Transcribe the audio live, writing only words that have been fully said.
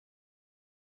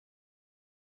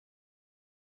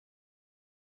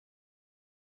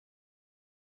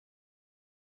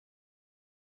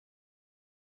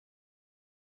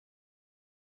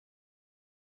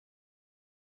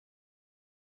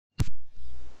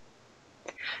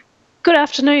Good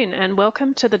afternoon and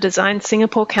welcome to the Design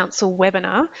Singapore Council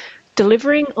webinar,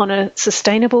 Delivering on a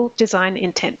Sustainable Design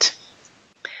Intent.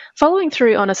 Following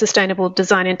through on a sustainable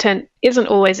design intent isn't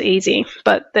always easy,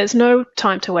 but there's no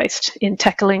time to waste in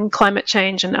tackling climate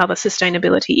change and other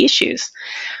sustainability issues.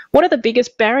 What are the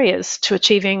biggest barriers to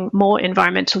achieving more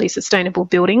environmentally sustainable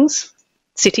buildings,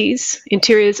 cities,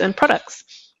 interiors and products?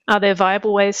 Are there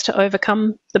viable ways to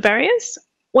overcome the barriers?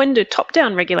 When do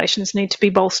top-down regulations need to be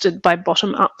bolstered by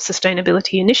bottom-up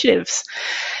sustainability initiatives?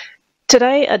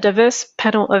 Today, a diverse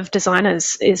panel of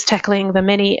designers is tackling the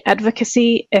many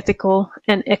advocacy, ethical,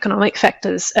 and economic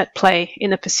factors at play in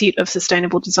the pursuit of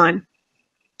sustainable design.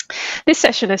 This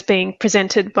session is being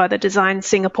presented by the Design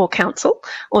Singapore Council,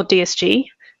 or DSG,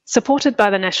 supported by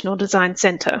the National Design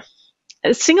Centre.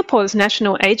 As Singapore's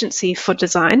national agency for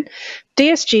design,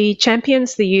 DSG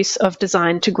champions the use of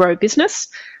design to grow business,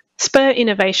 spur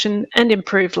innovation and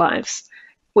improve lives.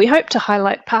 We hope to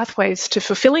highlight pathways to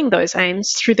fulfilling those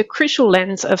aims through the crucial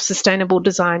lens of sustainable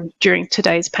design during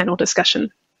today's panel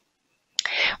discussion.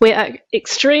 We are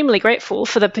extremely grateful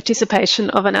for the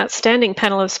participation of an outstanding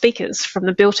panel of speakers from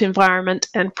the built environment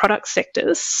and product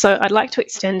sectors, so I'd like to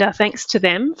extend our thanks to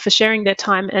them for sharing their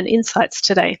time and insights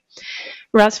today.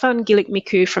 Razvan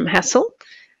Gilikmiku from Hassel,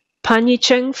 Panyi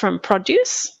Cheng from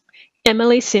Produce,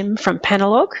 Emily Sim from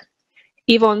Panelog,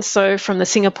 Yvonne So from the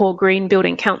Singapore Green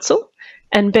Building Council,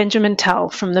 and Benjamin Tal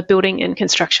from the Building and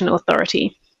Construction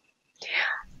Authority.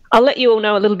 I'll let you all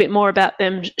know a little bit more about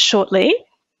them shortly.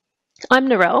 I'm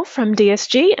Narelle from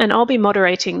DSG and I'll be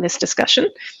moderating this discussion.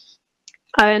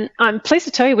 And I'm pleased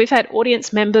to tell you we've had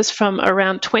audience members from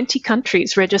around 20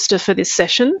 countries register for this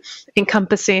session,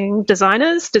 encompassing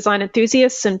designers, design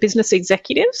enthusiasts and business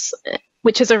executives,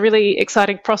 which is a really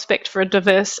exciting prospect for a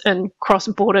diverse and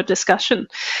cross-border discussion.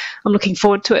 I'm looking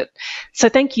forward to it. So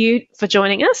thank you for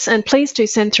joining us, and please do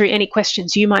send through any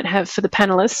questions you might have for the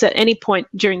panelists at any point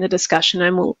during the discussion,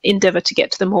 and we'll endeavour to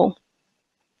get to them all.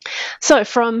 So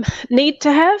from need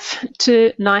to have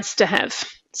to nice to have.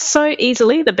 So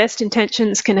easily, the best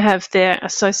intentions can have their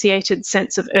associated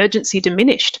sense of urgency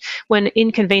diminished when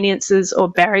inconveniences or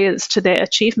barriers to their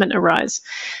achievement arise.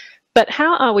 But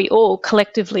how are we all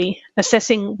collectively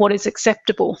assessing what is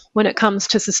acceptable when it comes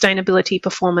to sustainability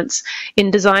performance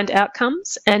in designed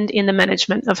outcomes and in the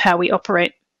management of how we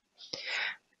operate?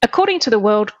 According to the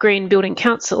World Green Building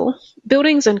Council,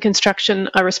 buildings and construction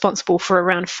are responsible for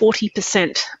around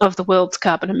 40% of the world's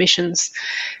carbon emissions.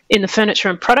 In the furniture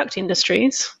and product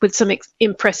industries, with some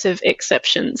impressive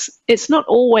exceptions, it's not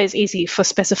always easy for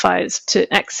specifiers to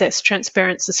access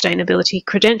transparent sustainability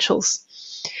credentials.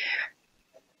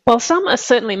 While some are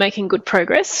certainly making good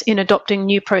progress in adopting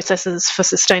new processes for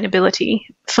sustainability,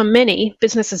 for many,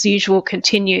 business as usual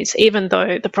continues, even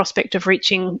though the prospect of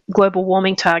reaching global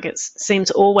warming targets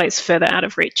seems always further out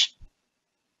of reach.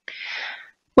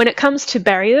 When it comes to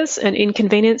barriers and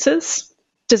inconveniences,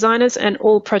 designers and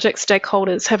all project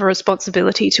stakeholders have a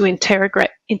responsibility to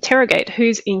interrogate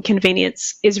whose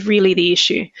inconvenience is really the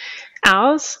issue,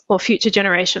 ours or future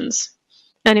generations.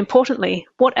 And importantly,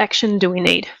 what action do we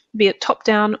need, be it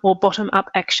top-down or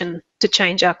bottom-up action, to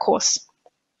change our course?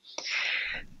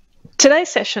 Today's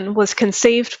session was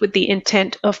conceived with the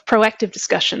intent of proactive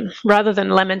discussion rather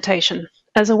than lamentation,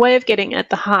 as a way of getting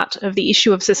at the heart of the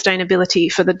issue of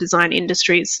sustainability for the design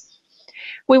industries.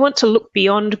 We want to look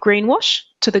beyond greenwash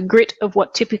to the grit of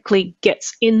what typically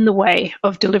gets in the way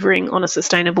of delivering on a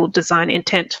sustainable design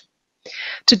intent.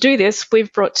 To do this,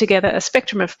 we've brought together a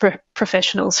spectrum of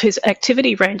professionals whose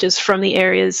activity ranges from the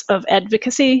areas of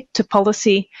advocacy to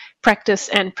policy, practice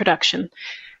and production.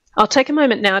 I'll take a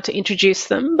moment now to introduce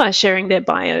them by sharing their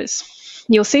bios.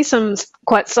 You'll see some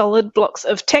quite solid blocks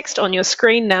of text on your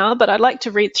screen now, but I'd like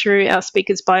to read through our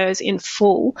speakers' bios in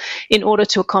full in order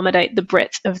to accommodate the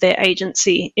breadth of their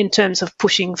agency in terms of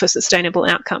pushing for sustainable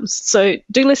outcomes. So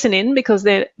do listen in, because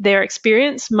their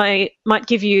experience might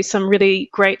give you some really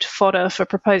great fodder for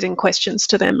proposing questions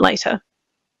to them later.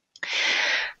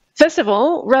 First of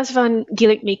all, Razvan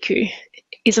Gilikmiku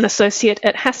is an associate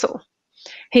at Hassel.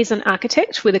 He's an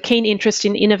architect with a keen interest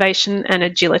in innovation and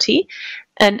agility,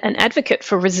 and an advocate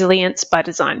for resilience by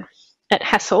design. At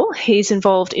Hassel, he's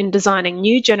involved in designing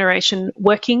new generation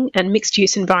working and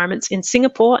mixed-use environments in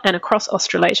Singapore and across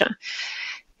Australasia.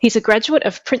 He's a graduate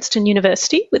of Princeton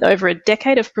University with over a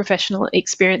decade of professional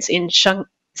experience in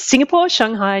Singapore,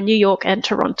 Shanghai, New York, and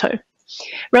Toronto.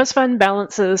 Razvan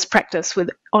balances practice with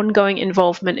ongoing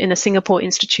involvement in the Singapore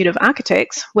Institute of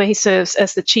Architects, where he serves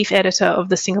as the chief editor of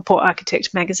the Singapore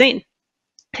Architect magazine.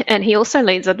 And he also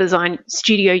leads a design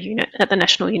studio unit at the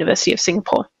National University of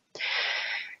Singapore.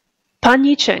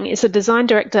 Panyi Cheng is a design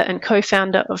director and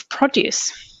co-founder of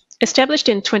Produce. Established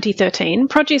in 2013,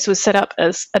 Produce was set up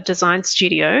as a design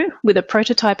studio with a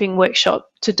prototyping workshop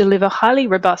to deliver highly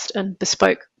robust and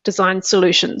bespoke design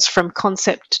solutions from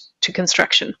concept to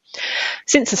construction.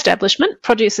 Since establishment,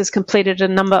 Produce has completed a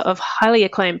number of highly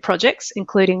acclaimed projects,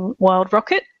 including Wild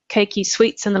Rocket, Cakey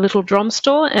Sweets and the Little Drum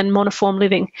Store, and Monoform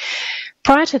Living.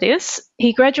 Prior to this,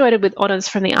 he graduated with honours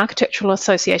from the Architectural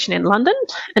Association in London,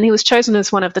 and he was chosen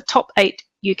as one of the top 8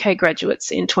 UK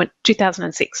graduates in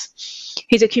 2006.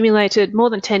 He's accumulated more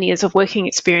than 10 years of working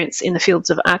experience in the fields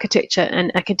of architecture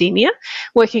and academia,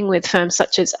 working with firms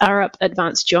such as Arup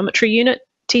Advanced Geometry Unit,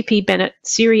 TP Bennett,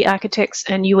 Siri Architects,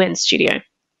 and UN Studio.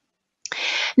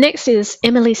 Next is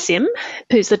Emily Sim,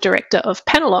 who's the director of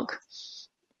Panelog.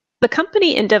 The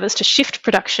company endeavours to shift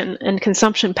production and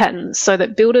consumption patterns so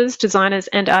that builders, designers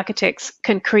and architects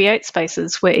can create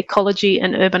spaces where ecology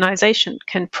and urbanisation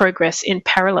can progress in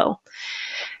parallel.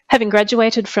 Having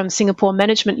graduated from Singapore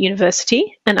Management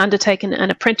University and undertaken an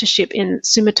apprenticeship in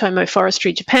Sumitomo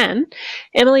Forestry, Japan,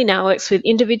 Emily now works with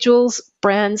individuals,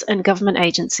 brands and government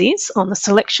agencies on the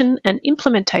selection and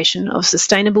implementation of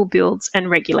sustainable builds and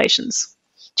regulations.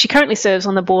 She currently serves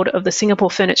on the board of the Singapore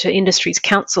Furniture Industries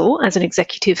Council as an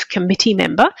executive committee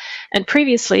member and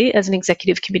previously as an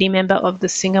executive committee member of the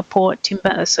Singapore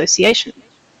Timber Association.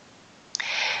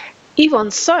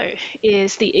 Yvonne So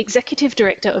is the Executive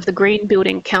Director of the Green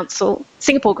Building Council,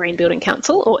 Singapore Green Building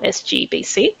Council, or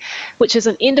SGBC, which is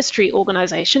an industry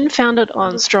organisation founded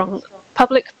on strong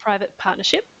public-private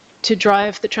partnership to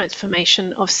drive the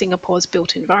transformation of Singapore's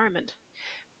built environment.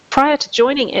 Prior to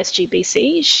joining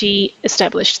SGBC, she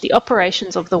established the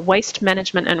operations of the Waste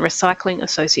Management and Recycling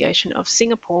Association of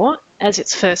Singapore as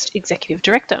its first executive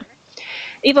director.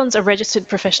 Yvonne's a registered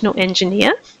professional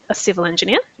engineer, a civil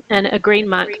engineer, and a Green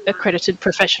Mark accredited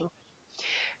professional.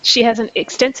 She has an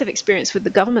extensive experience with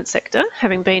the government sector,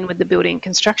 having been with the Building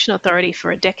Construction Authority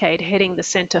for a decade, heading the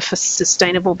Centre for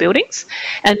Sustainable Buildings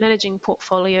and managing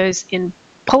portfolios in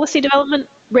policy development,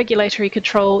 regulatory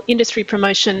control, industry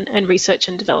promotion, and research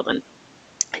and development.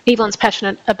 Yvonne's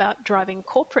passionate about driving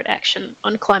corporate action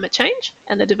on climate change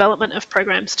and the development of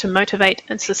programs to motivate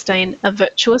and sustain a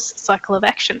virtuous cycle of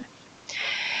action.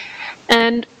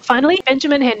 And finally,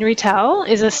 Benjamin Henry Towell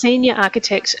is a senior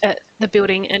architect at the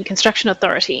Building and Construction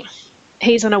Authority.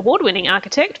 He's an award-winning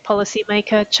architect,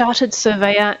 policymaker, chartered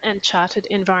surveyor, and chartered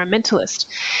environmentalist.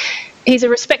 He's a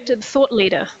respected thought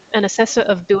leader and assessor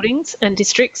of buildings and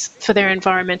districts for their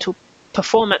environmental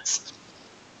performance.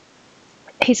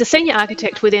 He's a senior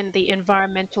architect within the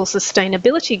Environmental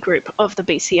Sustainability Group of the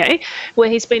BCA, where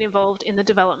he's been involved in the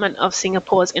development of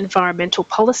Singapore's environmental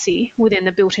policy within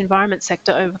the built environment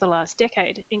sector over the last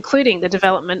decade, including the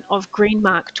development of Green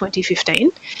Mark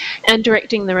 2015 and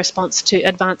directing the response to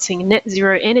advancing net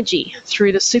zero energy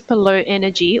through the Super Low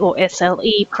Energy or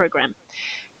SLE program.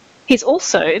 He's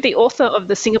also the author of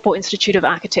the Singapore Institute of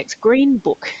Architects Green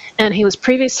Book, and he was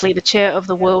previously the chair of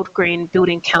the World Green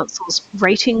Building Council's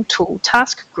Rating Tool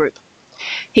Task Group.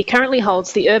 He currently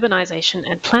holds the Urbanisation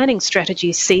and Planning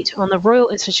Strategy seat on the Royal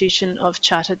Institution of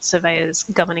Chartered Surveyors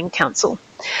Governing Council.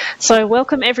 So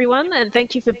welcome everyone, and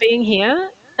thank you for being here,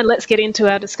 and let's get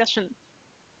into our discussion.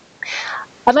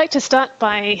 I'd like to start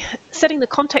by setting the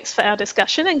context for our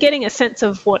discussion and getting a sense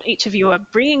of what each of you are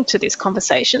bringing to this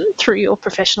conversation through your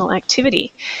professional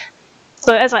activity.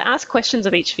 So as I ask questions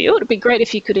of each of you, it would be great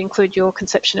if you could include your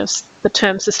conception of the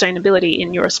term sustainability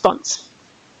in your response.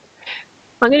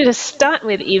 I'm going to start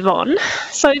with Yvonne.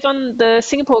 So Yvonne, the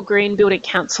Singapore Green Building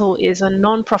Council is a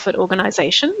non-profit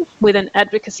organisation with an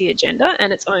advocacy agenda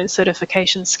and its own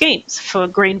certification schemes for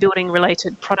green building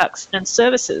related products and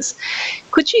services.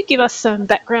 Could you give us some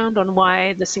background on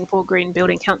why the Singapore Green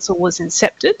Building Council was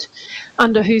incepted,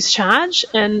 under whose charge,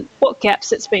 and what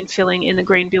gaps it's been filling in the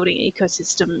green building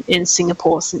ecosystem in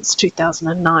Singapore since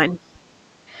 2009?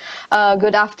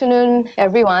 Good afternoon,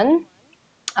 everyone.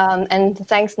 And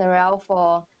thanks, Narelle,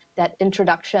 for that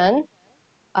introduction.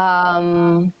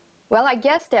 Well, I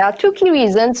guess there are two key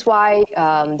reasons why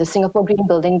the Singapore Green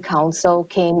Building Council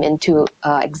came into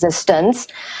existence.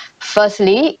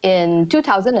 Firstly, in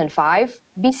 2005,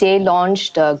 BCA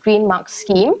launched the Green Mark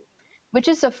scheme, which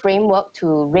is a framework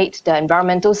to rate the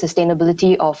environmental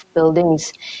sustainability of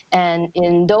buildings. And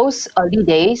in those early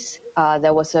days,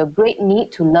 there was a great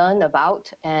need to learn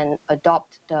about and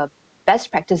adopt the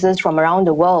best practices from around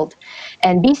the world.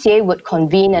 And BCA would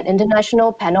convene an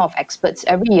international panel of experts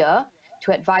every year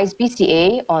to advise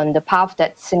BCA on the path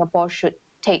that Singapore should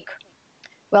take.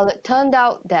 Well, it turned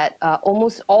out that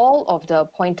almost all of the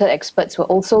appointed experts were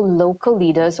also local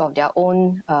leaders of their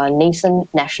own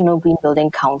nascent national green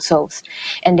building councils.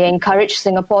 And they encouraged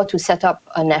Singapore to set up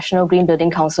a national green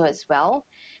building council as well,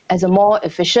 as a more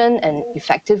efficient and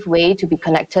effective way to be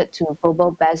connected to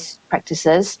global best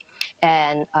practices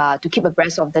and to keep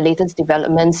abreast of the latest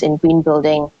developments in green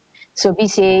building. So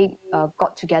BCA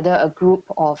got together a group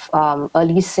of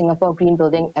early Singapore green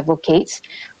building advocates,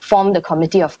 formed the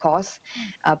committee, of course,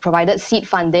 provided seed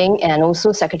funding and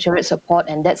also secretariat support,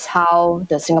 and that's how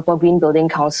the Singapore Green Building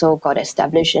Council got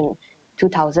established in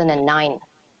 2009.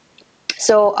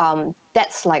 So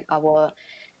that's like our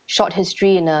short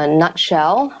history in a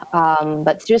nutshell.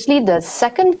 But seriously, the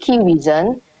second key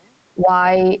reason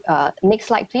why, next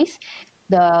slide please,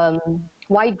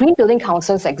 why green building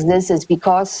councils exist is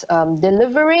because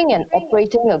delivering and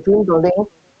operating a green building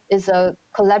is a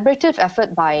collaborative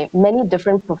effort by many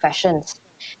different professions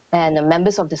and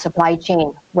members of the supply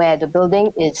chain, where the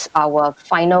building is our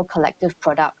final collective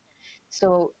product.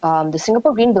 So the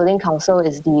Singapore Green Building Council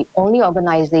is the only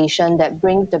organization that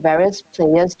brings the various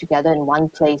players together in one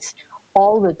place,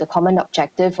 all with the common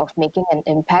objective of making an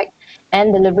impact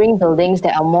and delivering buildings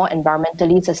that are more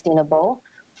environmentally sustainable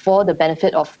for the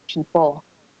benefit of people.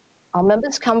 Our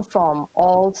members come from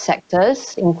all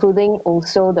sectors, including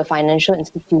also the financial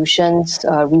institutions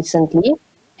recently.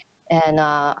 And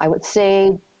I would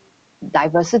say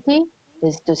diversity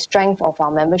is the strength of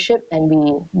our membership, and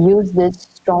we use this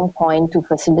strong point to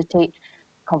facilitate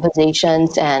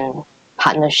conversations and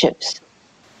partnerships.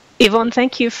 Yvonne,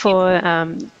 thank you for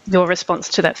your response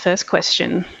to that first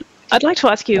question. I'd like to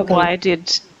ask you, why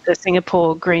did the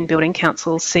Singapore Green Building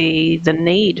Council see the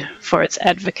need for its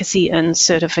advocacy and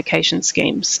certification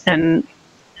schemes? And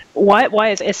why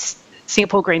is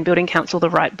Singapore Green Building Council the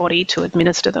right body to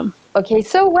administer them? Okay,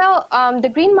 so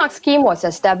the Green Mark scheme was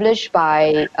established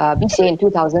by BCA in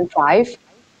 2005,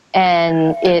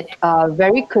 and it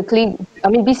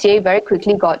BCA very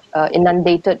quickly got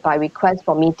inundated by requests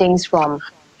for meetings from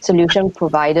solution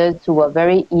providers who were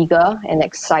very eager and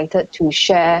excited to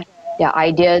share their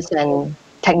ideas and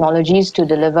technologies to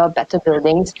deliver better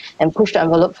buildings and push the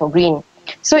envelope for green.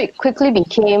 So it quickly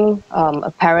became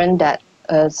apparent that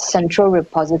a central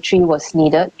repository was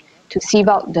needed to sieve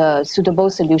out the suitable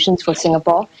solutions for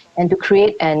Singapore and to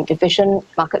create an efficient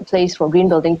marketplace for green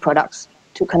building products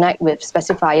to connect with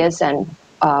specifiers and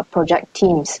project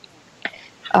teams.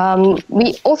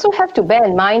 We also have to bear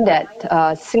in mind that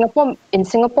in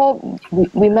Singapore,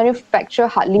 we manufacture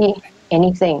hardly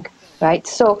anything, right?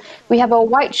 So we have a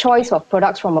wide choice of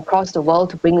products from across the world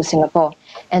to bring to Singapore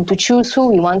and to choose who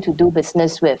we want to do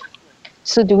business with.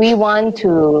 So do we want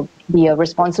to be a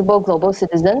responsible global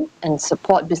citizen and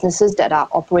support businesses that are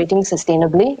operating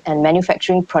sustainably and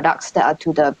manufacturing products that are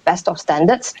to the best of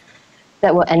standards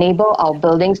that will enable our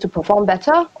buildings to perform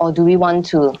better, or do we want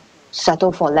to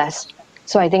settle for less?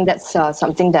 So I think that's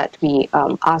something that we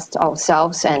asked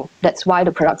ourselves, and that's why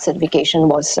the product certification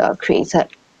was created.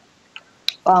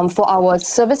 For our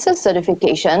services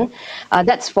certification,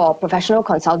 that's for professional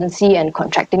consultancy and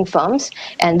contracting firms,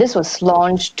 and this was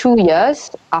launched 2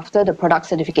 years after the product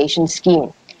certification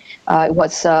scheme. It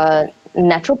was a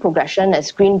natural progression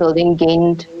as green building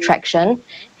gained traction,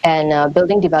 and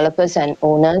building developers and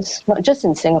owners, not just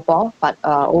in Singapore, but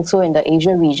also in the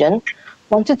Asia region,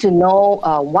 wanted to know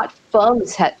what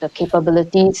firms had the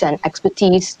capabilities and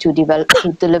expertise to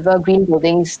deliver green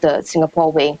buildings the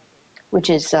Singapore way, which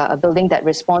is a building that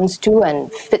responds to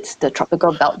and fits the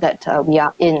tropical belt that we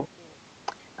are in.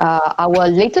 Our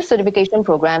latest certification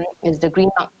program is the Green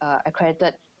Mark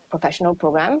Accredited Professional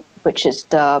Program, which is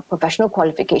the professional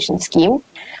qualification scheme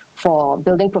for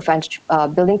building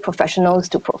professionals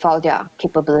to profile their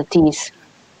capabilities.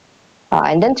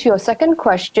 And then to your second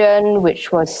question,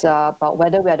 which was about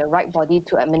whether we are the right body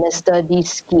to administer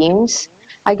these schemes,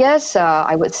 I guess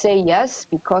I would say yes,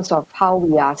 because of how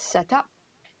we are set up.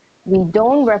 We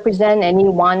don't represent any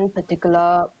one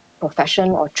particular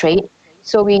profession or trade,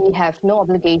 so we have no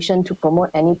obligation to promote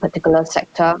any particular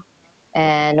sector.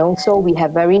 And also we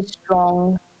have very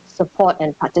strong support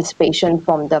and participation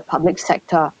from the public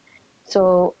sector.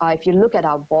 So if you look at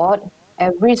our board,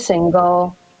 every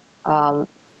single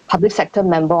public sector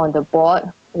member on the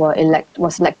board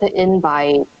was elected in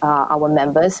by our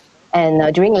members.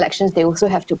 And during elections, they also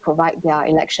have to provide their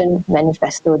election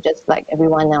manifesto, just like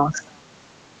everyone else.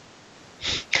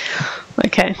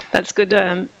 Okay, that's good.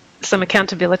 Some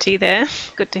accountability there.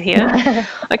 Good to hear.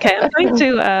 Okay, I'm going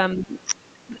to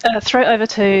throw over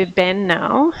to Ben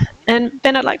now. And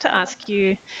Ben, I'd like to ask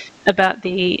you about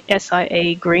the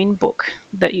SIA Green Book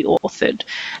that you authored.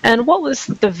 And what was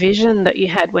the vision that you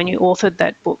had when you authored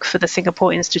that book for the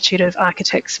Singapore Institute of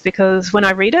Architects? Because when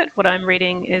I read it, what I'm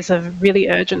reading is a really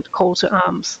urgent call to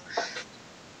arms.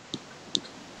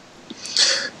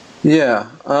 Yeah,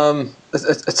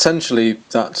 essentially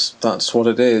that's what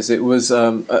it is. It was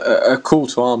a call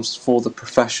to arms for the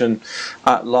profession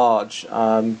at large,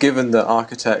 given that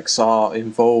architects are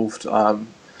involved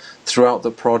throughout the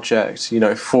project,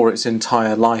 for its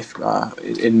entire life.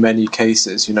 In many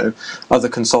cases, other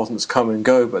consultants come and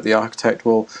go, but the architect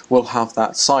will have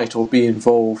that site or be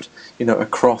involved,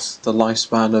 across the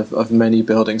lifespan of many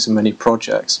buildings and many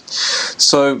projects.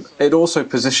 So it also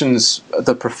positions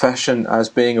the profession as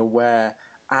being aware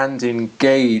and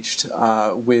engaged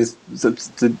with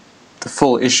the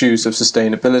full issues of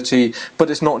sustainability,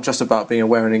 but it's not just about being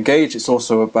aware and engaged, it's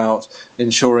also about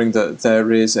ensuring that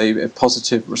there is a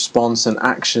positive response and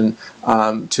action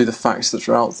to the facts that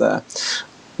are out there.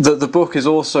 The book is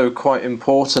also quite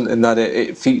important in that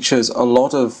it features a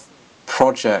lot of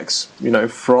projects,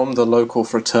 from the local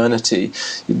fraternity,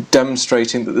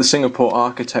 demonstrating that the Singapore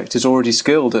architect is already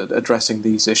skilled at addressing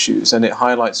these issues, and it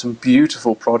highlights some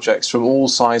beautiful projects from all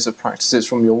sides of practices,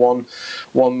 from your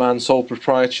one-man sole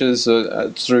proprietors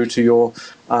through to your,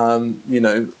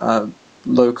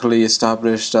 locally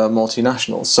established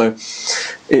multinationals. So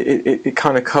it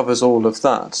kind of covers all of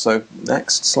that. So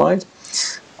next slide.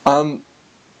 The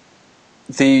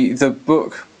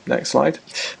book, next slide.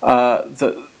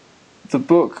 The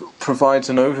book provides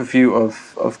an overview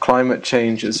of climate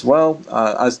change as well,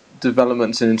 as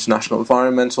developments in international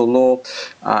environmental law,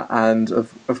 and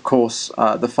of course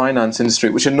the finance industry,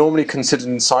 which are normally considered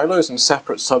in silos and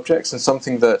separate subjects, and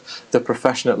something that the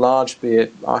profession at large, be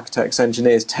it architects,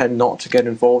 engineers, tend not to get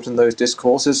involved in those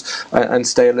discourses and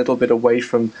stay a little bit away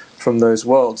from those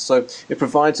worlds. So it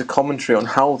provides a commentary on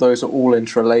how those are all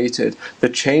interrelated, the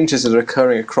changes that are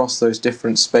occurring across those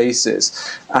different spaces,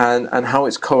 and how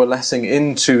it's coalescing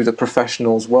into the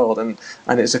professional's world. And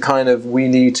it's a kind of, we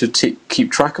need to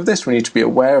keep track of this, we need to be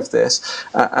aware of this,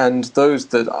 and those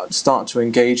that start to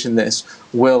engage in this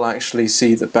will actually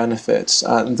see the benefits,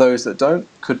 and those that don't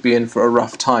could be in for a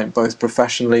rough time, both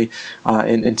professionally,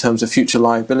 in terms of future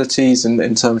liabilities, and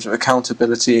in terms of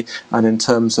accountability, and in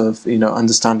terms of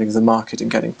understanding the market and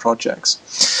getting projects.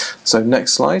 So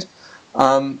next slide.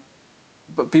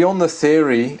 But beyond the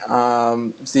theory,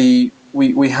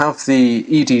 we have the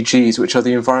EDGs, which are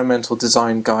the Environmental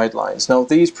Design Guidelines. Now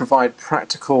these provide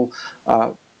practical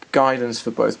guidance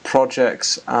for both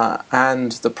projects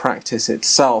and the practice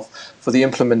itself for the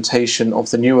implementation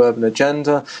of the New Urban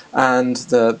Agenda and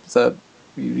the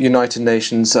United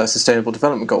Nations Sustainable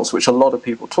Development Goals, which a lot of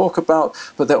people talk about,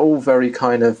 but they're all very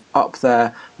kind of up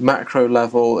there, macro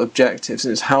level objectives,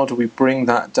 and it's how do we bring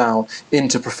that down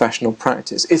into professional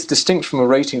practice. It's distinct from a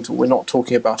rating tool. We're not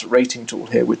talking about a rating tool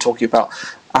here, we're talking about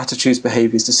attitudes,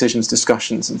 behaviours, decisions,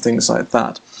 discussions, and things like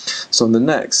that. So on the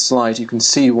next slide you can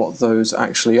see what those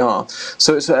actually are.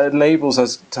 So it enables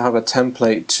us to have a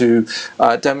template to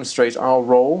demonstrate our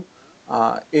role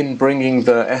in bringing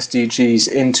the SDGs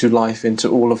into life, into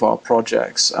all of our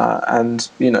projects, and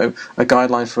a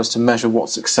guideline for us to measure what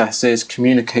success is,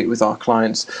 communicate with our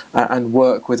clients, and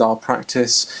work with our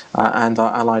practice and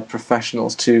our allied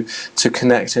professionals to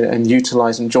connect and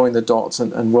utilise and join the dots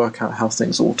and work out how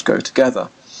things all go together.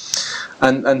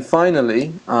 And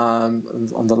finally,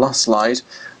 on the last slide,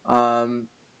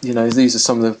 these are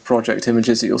some of the project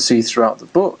images that you'll see throughout the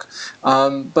book,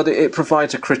 but it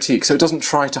provides a critique. So it doesn't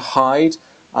try to hide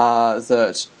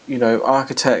that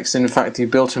architects, in fact the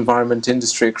built environment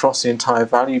industry across the entire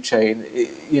value chain,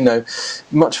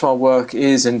 much of our work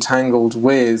is entangled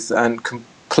with and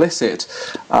complicit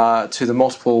to the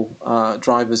multiple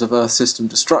drivers of Earth system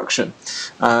destruction,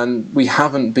 and we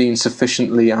haven't been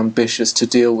sufficiently ambitious to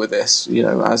deal with this,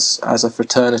 as a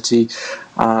fraternity,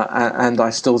 and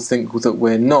I still think that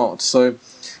we're not. So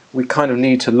we kind of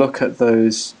need to look at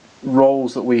those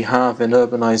roles that we have in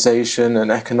urbanization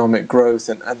and economic growth,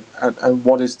 and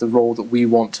what is the role that we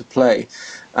want to play.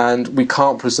 And we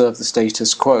can't preserve the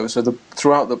status quo. So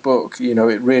throughout the book,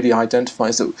 it really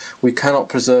identifies that we cannot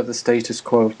preserve the status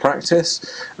quo of practice.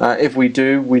 If we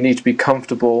do, we need to be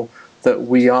comfortable that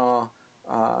we are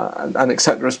and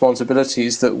accept the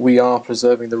responsibilities that we are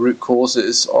preserving the root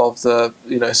causes of the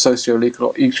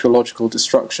socio-ecological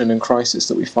destruction and crisis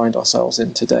that we find ourselves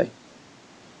in today.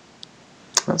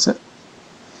 That's it.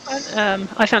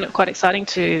 I found it quite exciting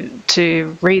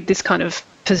to read this kind of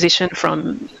position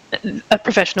from a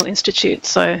professional institute,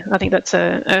 so I think that's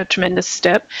a tremendous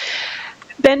step.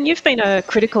 Ben, you've been a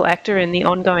critical actor in the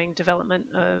ongoing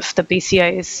development of the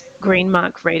BCA's Green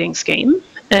Mark rating scheme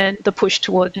and the push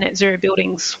toward net zero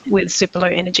buildings with super low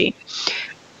energy.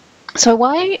 So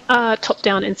why are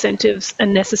top-down incentives a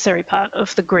necessary part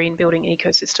of the green building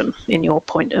ecosystem in your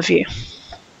point of view?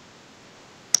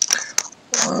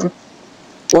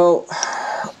 Well,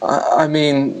 I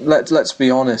mean, let's be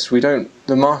honest.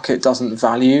 The market doesn't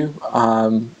value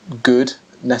good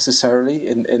necessarily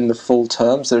in the full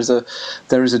terms.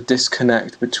 There is a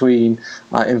disconnect between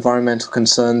environmental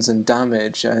concerns and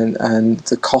damage and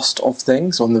the cost of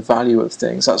things on the value of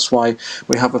things. That's why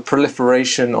we have a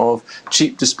proliferation of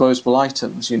cheap disposable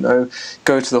items.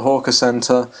 Go to the hawker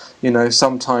centre.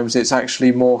 Sometimes it's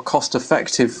actually more cost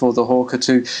effective for the hawker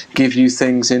to give you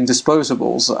things in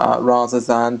disposables rather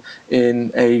than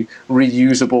in a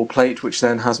reusable plate, which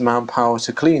then has manpower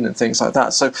to clean and things like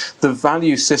that. So the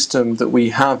value system that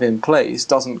we have in place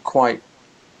doesn't quite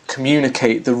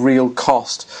communicate the real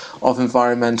cost of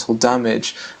environmental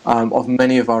damage of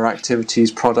many of our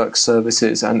activities, products,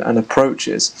 services and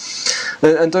approaches.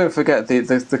 And don't forget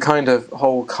the kind of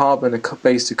whole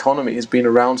carbon-based economy has been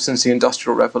around since the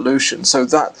Industrial Revolution. So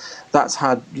that's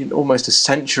had almost a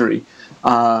century,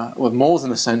 well, more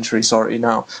than a century, sorry,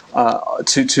 now,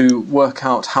 to work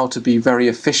out how to be very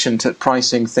efficient at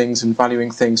pricing things and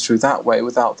valuing things through that way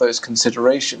without those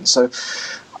considerations. So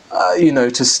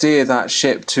to steer that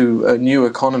ship to a new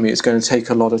economy is going to take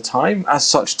a lot of time. As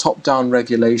such, top-down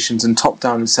regulations and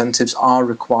top-down incentives are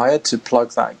required to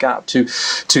plug that gap, to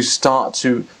start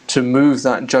to move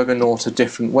that juggernaut a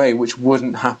different way, which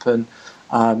wouldn't happen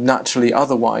naturally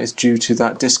otherwise due to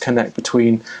that disconnect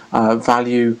between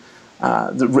value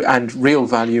and real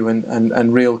value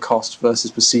and real cost versus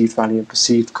perceived value and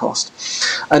perceived cost.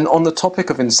 And on the topic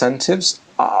of incentives,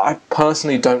 I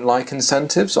personally don't like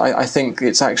incentives. I think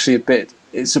it's actually a bit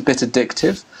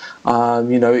addictive.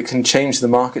 It can change the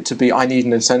market to be, I need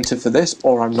an incentive for this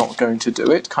or I'm not going to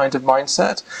do it kind of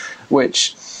mindset,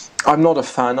 which I'm not a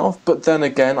fan of, but then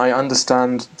again, I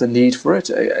understand the need for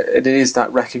it. It is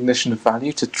that recognition of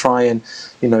value to try and,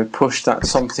 push that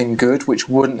something good, which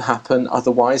wouldn't happen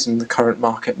otherwise in the current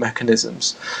market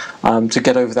mechanisms, to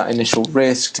get over that initial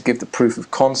risk, to give the proof of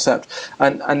concept.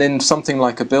 And in something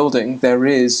like a building, there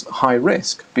is high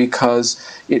risk because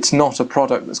it's not a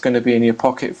product that's going to be in your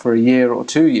pocket for a year or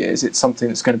 2 years. It's something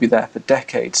that's going to be there for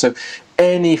decades. So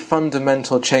any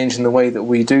fundamental change in the way that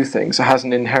we do things has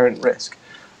an inherent risk.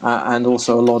 And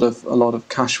also a lot of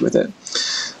cash with it.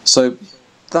 So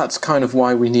that's kind of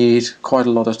why we need quite a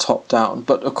lot of top down.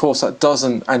 But of course that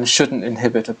doesn't and shouldn't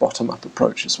inhibit a bottom up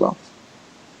approach as well.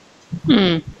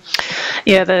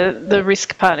 Yeah, the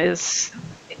risk part is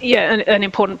an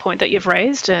important point that you've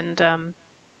raised, and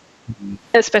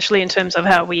especially in terms of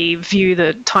how we view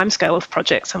the timescale of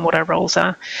projects and what our roles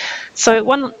are. So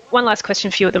one last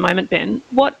question for you at the moment, Ben.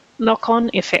 What knock-on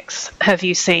effects have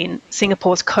you seen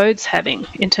Singapore's codes having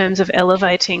in terms of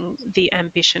elevating the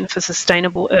ambition for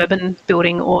sustainable urban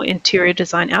building or interior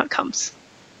design outcomes?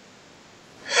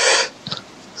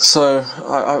 So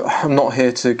I'm not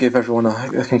here to give everyone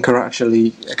a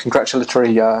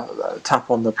congratulatory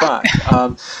tap on the back,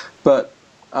 but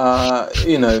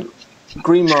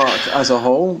Greenmark as a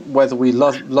whole, whether we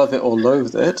love it or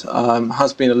loathe it,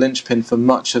 has been a linchpin for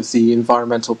much of the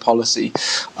environmental policy,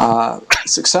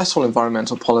 successful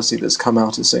environmental policy that's come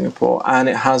out of Singapore, and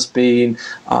it has been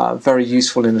very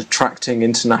useful in attracting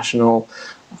international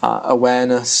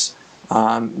awareness.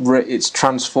 It's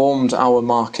transformed our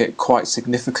market quite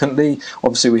significantly.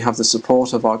 Obviously, we have the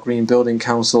support of our Green Building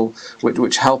Council,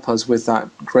 which help us with that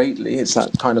greatly. It's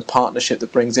that kind of partnership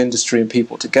that brings industry and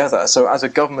people together. So as a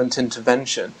government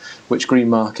intervention, which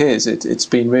Greenmark is, it's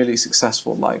been really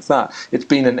successful like that. It's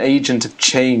been an agent of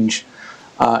change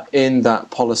in that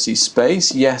policy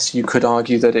space. Yes, you could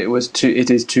argue that it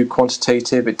is too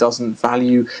quantitative. It doesn't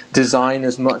value design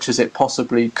as much as it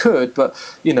possibly could, but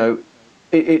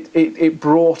it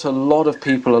brought a lot of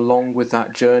people along with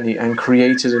that journey and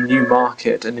created a new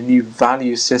market and a new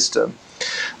value system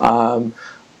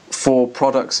for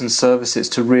products and services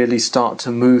to really start to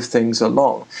move things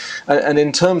along. And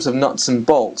in terms of nuts and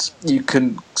bolts, you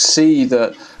can see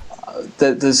that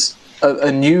there's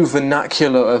a new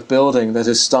vernacular of building that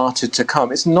has started to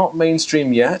come. It's not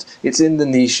mainstream yet, it's in the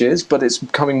niches, but it's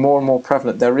becoming more and more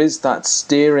prevalent. There is that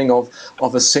steering of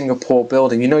a Singapore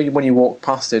building. When you walk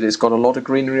past it, it's got a lot of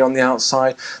greenery on the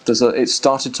outside. It's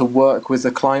started to work with the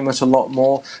climate a lot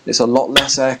more. It's a lot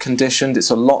less air conditioned.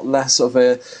 It's a lot less of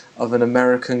an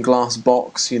American glass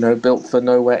box, built for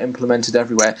nowhere, implemented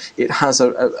everywhere. It has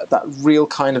that real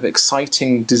kind of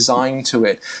exciting design to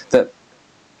it that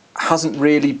hasn't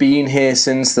really been here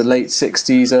since the late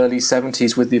 60s, early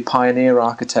 70s with the pioneer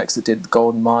architects that did the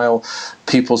Golden Mile,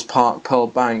 People's Park, Pearl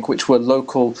Bank, which were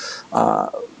local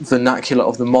vernacular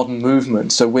of the modern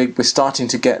movement. So we're starting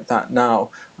to get that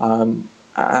now. And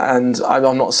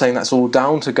I'm not saying that's all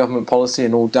down to government policy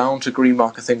and all down to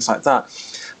Greenmark and things like that.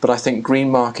 but I think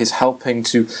Greenmark is helping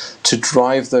to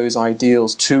drive those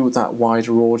ideals to that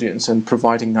wider audience and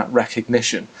providing that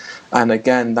recognition. And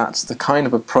again, that's the kind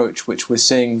of approach which we're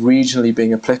seeing regionally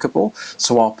being applicable.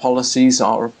 So our policies,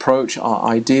 our approach, our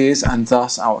ideas, and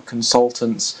thus our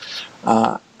consultants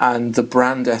and the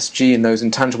brand SG and those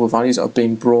intangible values are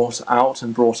being brought out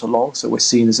and brought along. So we're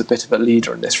seen as a bit of a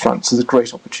leader in this front. So it's a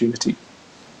great opportunity.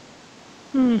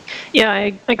 Yeah,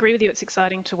 I agree with you. It's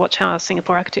exciting to watch how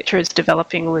Singapore architecture is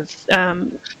developing with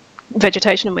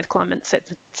vegetation and with climate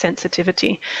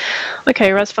sensitivity.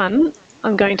 Okay, Razvan,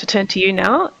 I'm going to turn to you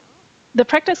now. The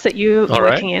practice that you're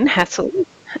working in, Hassel,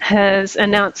 has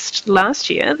announced last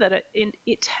year that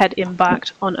it had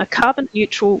embarked on a carbon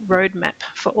neutral roadmap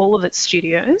for all of its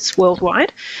studios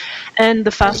worldwide and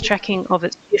the fast tracking of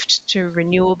its shift to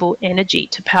renewable energy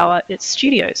to power its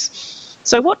studios.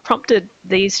 So what prompted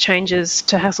these changes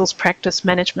to Hassel's practice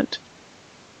management?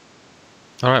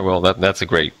 All right, well, that's a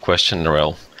great question,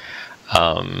 Narelle.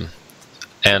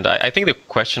 And I think the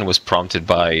question was prompted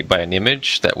by an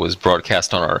image that was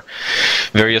broadcast on our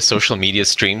various social media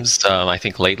streams, I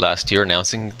think late last year,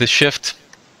 announcing the shift.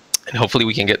 And hopefully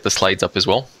we can get the slides up as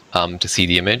well to see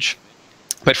the image.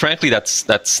 But frankly,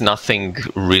 that's nothing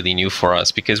really new for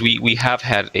us, because we have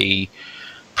had a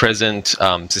present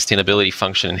sustainability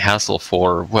function in Hassel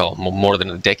for, well, more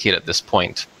than a decade at this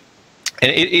point.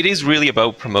 And it is really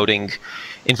about promoting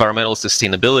environmental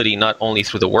sustainability, not only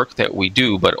through the work that we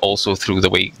do, but also through the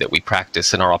way that we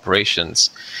practice in our operations.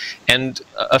 And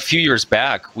a few years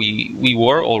back, we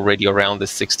were already around the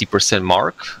 60%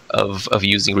 mark of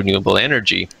using renewable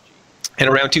energy. And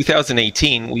around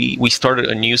 2018, we started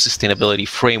a new sustainability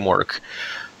framework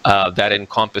that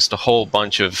encompassed a whole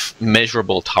bunch of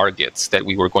measurable targets that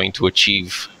we were going to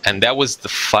achieve. And that was the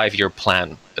 5-year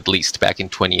plan, at least back in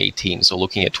 2018, so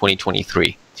looking at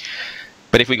 2023.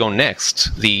 But if we go next,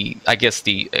 I guess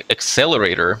the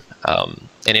accelerator,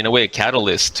 and in a way a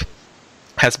catalyst,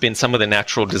 has been some of the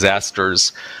natural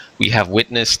disasters we have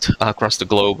witnessed across the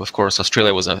globe. Of course,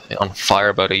 Australia was on fire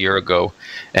about a year ago,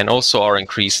 and also our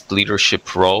increased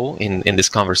leadership role in this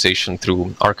conversation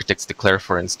through Architects Declare,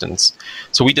 for instance.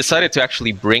 So we decided to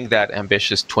actually bring that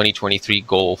ambitious 2023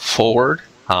 goal forward,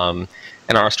 and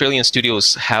our Australian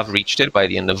studios have reached it by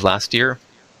the end of last year,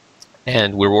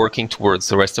 and we're working towards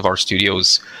the rest of our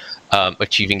studios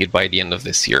achieving it by the end of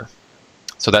this year.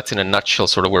 So that's in a nutshell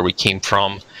sort of where we came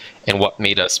from and what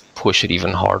made us push it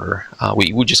even harder.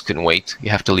 We just couldn't wait. You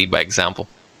have to lead by example.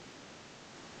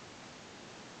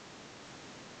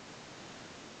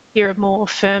 Hear of more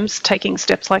firms taking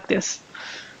steps like this?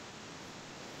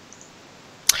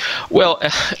 Well,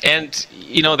 and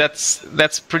you know,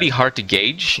 that's pretty hard to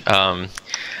gauge.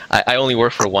 I only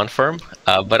work for one firm,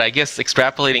 but I guess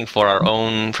extrapolating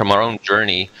from our own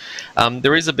journey,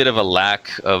 there is a bit of a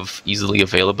lack of easily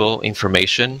available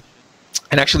information.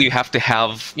 And actually, you have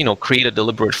to create a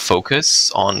deliberate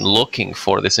focus on looking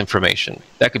for this information.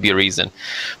 That could be a reason.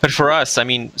 But for us, I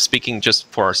mean, speaking just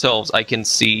for ourselves, I can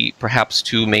see perhaps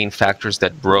two main factors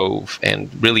that drove and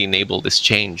really enabled this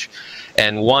change.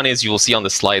 And one is, you will see on the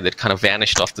slide that kind of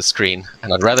vanished off the screen,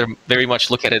 and I'd rather very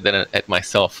much look at it than at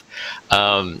myself,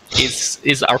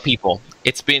 is our people.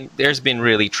 There's been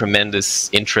really tremendous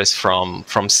interest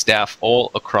from staff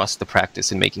all across the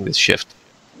practice in making this shift.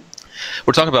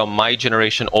 We're talking about my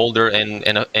generation, older,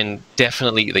 and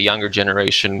definitely the younger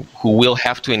generation, who will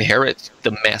have to inherit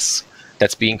the mess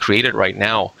that's being created right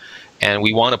now. And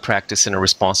we want to practice in a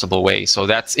responsible way. So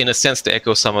that's, in a sense, to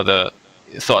echo some of the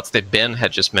thoughts that Ben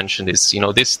had just mentioned, is,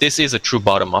 this is a true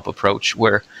bottom-up approach,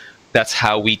 where that's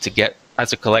how we,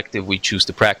 as a collective, we choose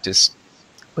to practice.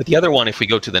 But the other one, if we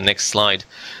go to the next slide,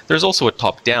 there's also a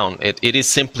top-down. It is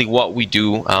simply what we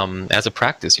do as a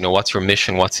practice. What's your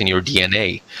mission? What's in your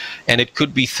DNA? And it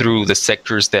could be through the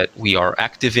sectors that we are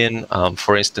active in.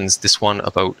 For instance, this one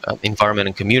about environment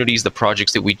and communities, the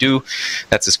projects that we do.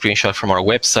 That's a screenshot from our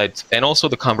website. And also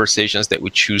the conversations that we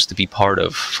choose to be part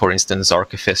of. For instance,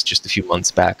 ArchiFest just a few months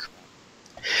back.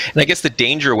 And I guess the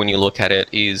danger when you look at it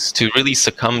is to really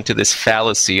succumb to this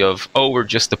fallacy of, we're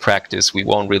just a practice, we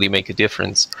won't really make a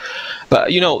difference.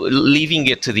 But, leaving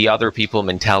it to the other people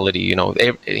mentality,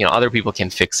 other people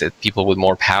can fix it, people with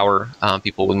more power,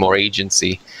 people with more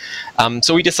agency.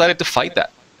 So we decided to fight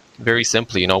that. Very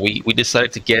simply, we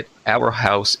decided to get our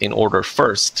house in order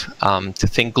first, to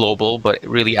think global, but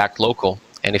really act local.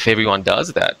 And if everyone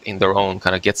does that in their own,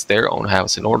 kind of gets their own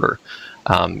house in order,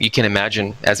 you can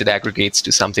imagine as it aggregates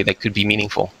to something that could be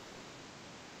meaningful.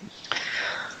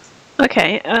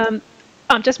 Okay.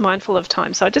 I'm just mindful of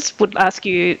time, so I just would ask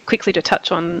you quickly to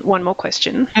touch on one more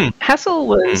question. Hassel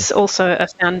was also a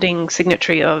founding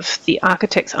signatory of the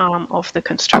architects arm of the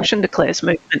Construction Declares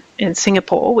movement in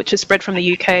Singapore, which has spread from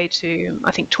the UK to,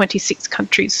 I think, 26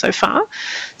 countries so far.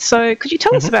 So could you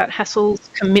tell us about Hassel's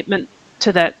commitment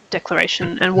to that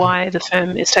declaration and why the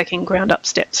firm is taking ground-up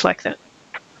steps like that?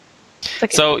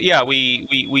 Okay. So yeah,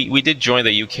 we did join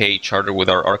the UK charter with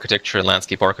our architecture and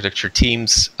landscape architecture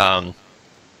teams.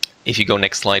 If you go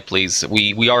next slide, please.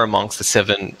 We are amongst the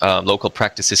 7 local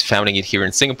practices founding it here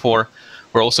in Singapore.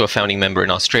 We're also a founding member in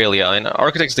Australia. And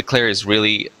Architects Declare is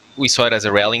really, we saw it as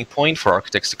a rallying point for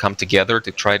architects to come together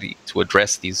to try to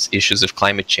address these issues of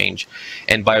climate change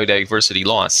and biodiversity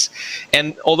loss.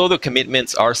 And although the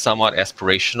commitments are somewhat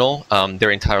aspirational,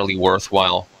 they're entirely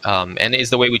worthwhile. And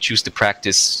is the way we choose to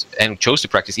practice and chose to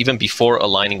practice even before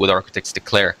aligning with Architects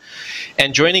Declare.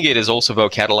 And joining it is also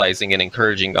about catalyzing and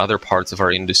encouraging other parts of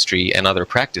our industry and other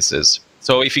practices.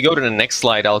 So if you go to the next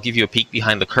slide, I'll give you a peek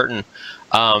behind the curtain.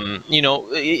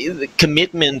 The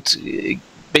commitment,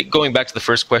 going back to the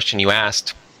first question you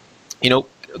asked,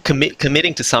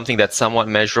 committing to something that's somewhat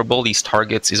measurable, these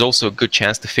targets, is also a good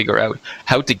chance to figure out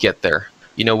how to get there,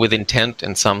 with intent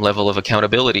and some level of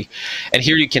accountability. And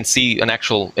here you can see an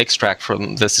actual extract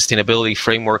from the sustainability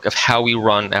framework of how we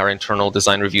run our internal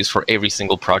design reviews for every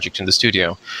single project in the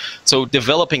studio. So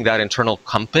developing that internal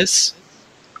compass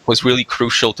was really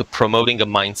crucial to promoting a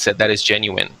mindset that is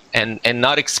genuine and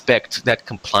not expect that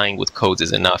complying with codes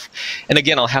is enough. And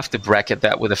again, I'll have to bracket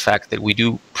that with the fact that we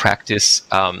do practice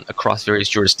across various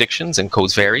jurisdictions and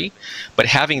codes vary, but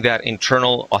having that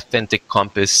internal authentic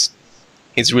compass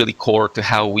is really core to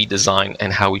how we design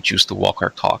and how we choose to walk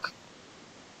our talk.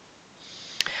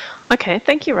 Okay,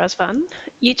 thank you, Razvan.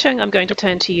 Yicheng, I'm going to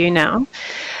turn to you now.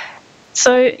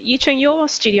 So, Yicheng, your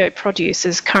studio Produce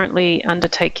is currently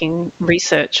undertaking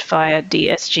research via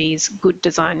DSG's Good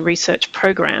Design Research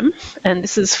Program, and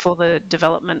this is for the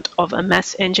development of a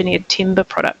mass-engineered timber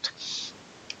product.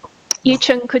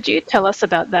 Yicheng, could you tell us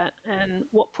about that and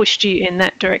what pushed you in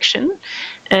that direction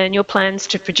and your plans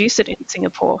to produce it in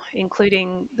Singapore,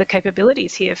 including the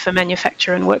capabilities here for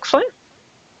manufacture and workflow?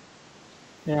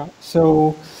 Yeah,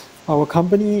 so our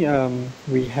company,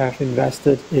 we have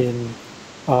invested in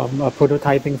a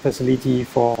prototyping facility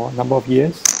for a number of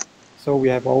years. So we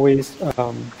have always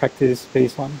practiced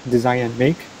based on design and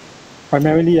make.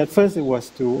 Primarily, at first, it was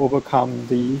to overcome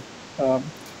the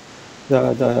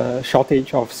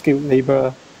shortage of skilled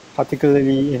labor,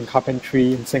 particularly in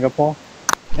carpentry in Singapore.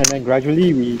 And then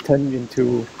gradually we turned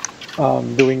into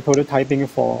doing prototyping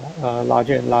for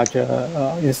larger and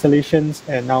larger installations.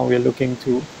 And now we're looking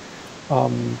to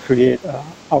create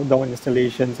outdoor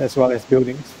installations as well as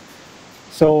buildings.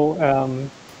 So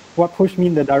what pushed me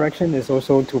in the direction is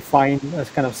also to find a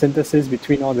kind of synthesis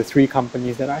between all the 3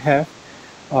 companies that I have.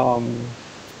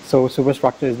 So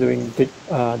Superstructure is doing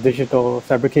digital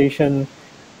fabrication.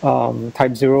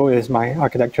 Type 0 is my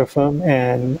architecture firm,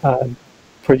 and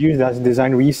Produce does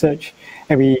design research.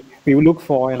 And we look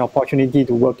for an opportunity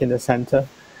to work in the center.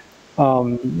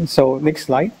 So next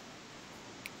slide.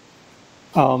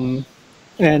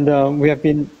 We have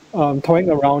been toying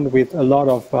around with a lot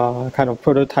of kind of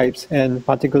prototypes, and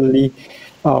particularly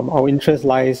our interest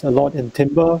lies a lot in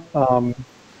timber.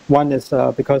 One is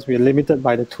because we are limited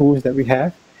by the tools that we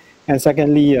have. And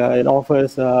secondly, it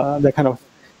offers the kind of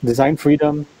design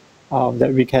freedom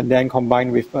that we can then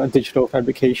combine with digital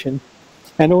fabrication.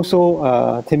 And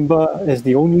also, timber is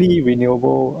the only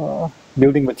renewable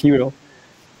building material.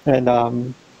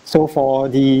 And so for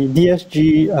the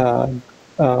DSG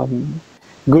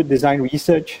Good Design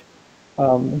Research,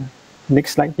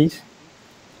 next slide, please.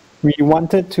 We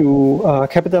wanted to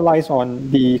capitalize on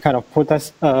the kind of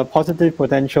positive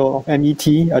potential of MET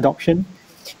adoption,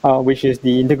 which is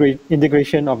the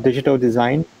integration of digital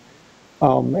design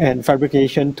and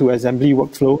fabrication to assembly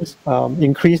workflows,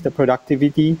 increase the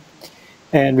productivity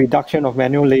and reduction of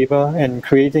manual labor, and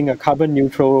creating a carbon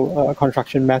neutral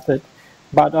construction method.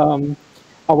 But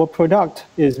our product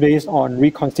is based on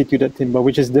reconstituted timber,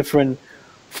 which is different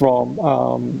from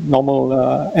normal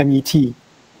MET.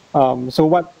 So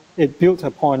what it built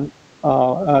upon,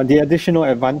 the additional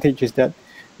advantage is that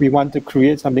we want to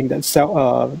create something that's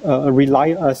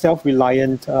a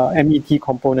self-reliant MET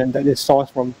component that is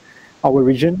sourced from our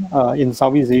region in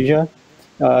Southeast Asia,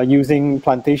 using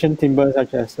plantation timber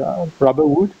such as rubber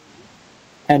wood.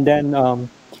 And then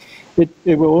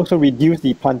it will also reduce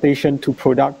the plantation to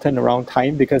product turnaround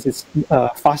time because it's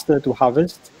faster to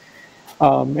harvest.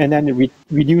 And then it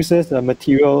reduces the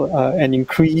material and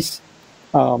increase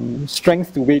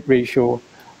strength to weight ratio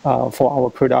for our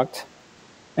product.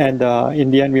 And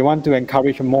in the end, we want to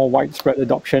encourage a more widespread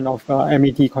adoption of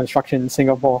MET construction in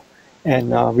Singapore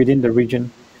and within the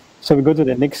region. So we go to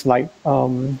the next slide.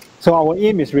 So our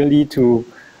aim is really to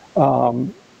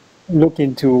look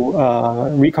into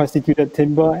reconstituted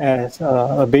timber as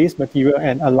a base material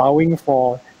and allowing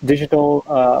for digital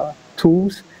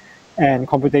tools and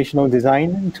computational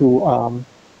design to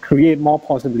create more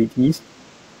possibilities.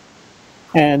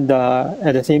 And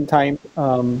at the same time,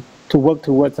 to work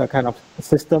towards a kind of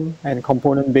system and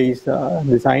component-based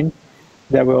design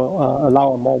that will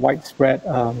allow a more widespread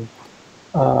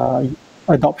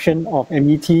adoption of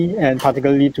MET and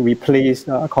particularly to replace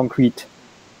concrete.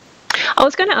 I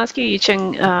was going to ask you,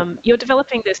 Yicheng, you're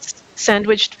developing this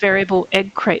sandwiched variable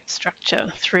egg crate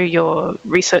structure through your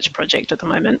research project at the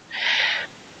moment.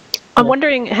 I'm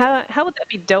wondering how would that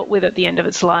be dealt with at the end of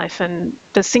its life, and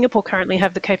does Singapore currently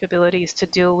have the capabilities to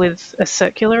deal with a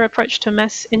circular approach to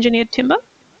mass engineered timber?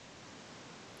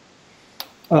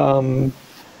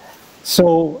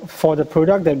 So for the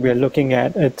product that we're looking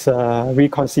at, it's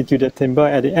reconstituted timber.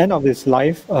 At the end of its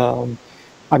life,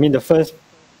 I mean, the first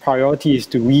priority is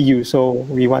to reuse. So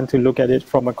we want to look at it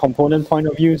from a component point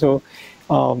of view. So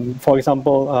for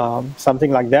example,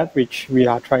 something like that, which we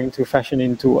are trying to fashion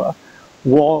into a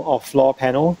wall or floor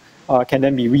panel, can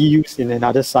then be reused in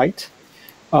another site.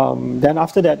 Then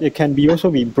after that, it can also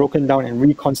be broken down and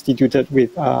reconstituted with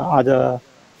other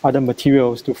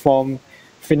materials to form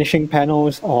finishing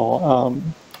panels or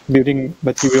building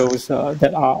materials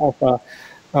that are of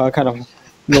a kind of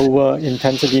lower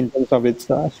intensity in terms of its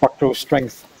structural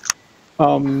strength.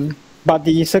 But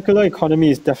the circular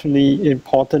economy is definitely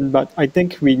important, but I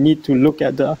think we need to look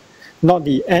at not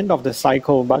the end of the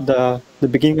cycle, but the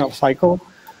beginning of cycle,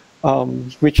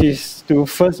 which is to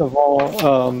first of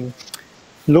all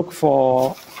look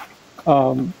for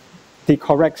the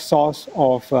correct source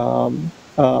of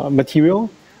material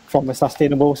from a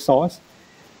sustainable source,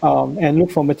 and look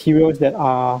for materials that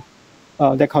are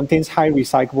that contains high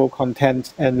recyclable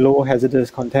content and low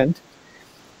hazardous content.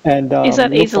 And is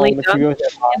that easily done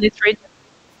in this region?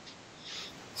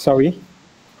 Sorry?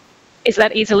 Is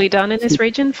that easily done in this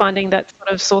region, finding that sort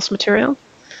of source material?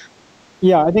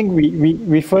 Yeah, I think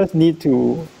we first need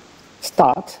to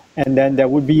start, and then there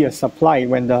would be a supply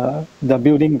when the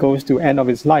building goes to end of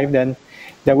its life. Then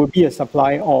there would be a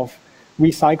supply of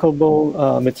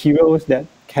recyclable materials that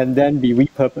can then be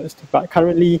repurposed. But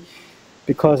currently,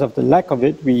 because of the lack of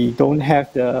it, we don't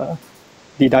have the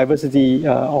diversity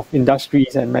of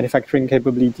industries and manufacturing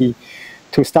capability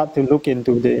to start to look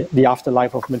into the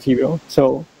afterlife of material.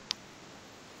 So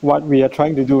what we are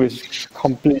trying to do is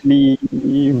completely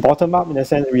bottom up, in a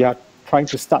sense. We are trying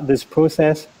to start this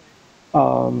process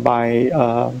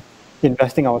by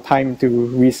investing our time to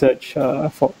research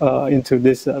into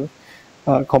this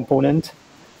component,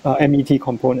 MET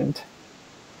component.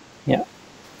 Yeah.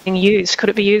 Used? Could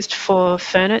it be used for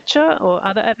furniture or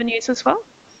other avenues as well?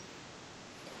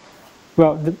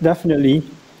 Well, definitely.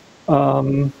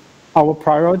 Our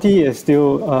priority is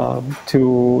still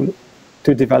to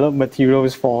develop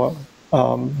materials for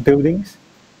buildings,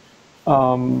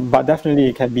 but definitely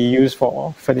it can be used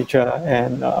for furniture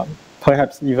and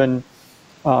perhaps even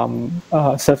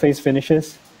surface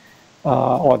finishes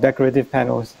or decorative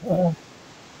panels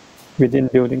within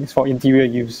buildings for interior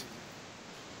use.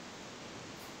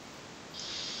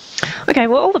 Okay,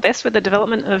 well, all the best with the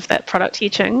development of that product,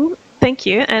 Yicheng. Thank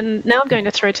you. And now I'm going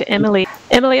to throw to Emily.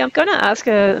 Emily, I'm going to ask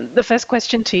the first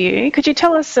question to you. Could you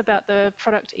tell us about the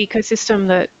product ecosystem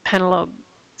that Panelog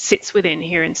sits within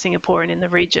here in Singapore and in the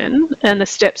region, and the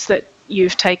steps that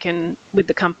you've taken with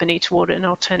the company toward an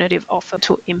alternative offer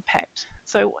to impact?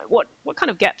 So what kind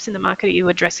of gaps in the market are you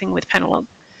addressing with Panelog?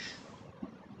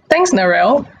 Thanks,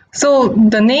 Narelle. So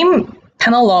the name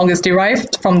Panelog is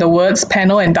derived from the words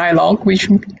panel and dialogue, which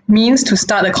means to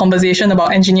start a conversation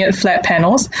about engineered flat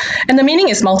panels. And the meaning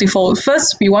is multifold.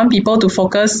 First, we want people to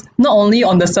focus not only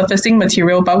on the surfacing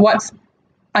material, but what's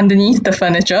underneath the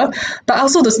furniture, but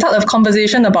also to start a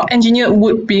conversation about engineered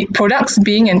wood products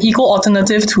being an equal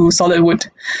alternative to solid wood.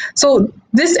 So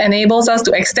this enables us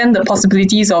to extend the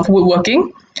possibilities of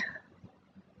woodworking.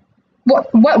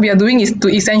 What we are doing is to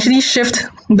essentially shift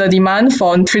the demand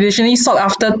for traditionally sought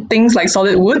after things like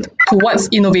solid wood to what's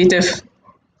innovative.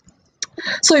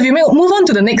 So if you move on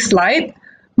to the next slide,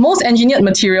 most engineered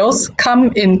materials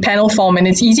come in panel form and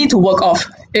it's easy to work off.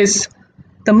 It's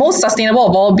the most sustainable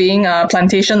of all being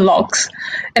plantation logs,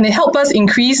 and it helps us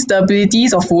increase the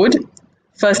abilities of wood.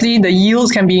 Firstly, the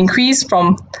yields can be increased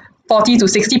from 40 to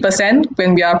 60%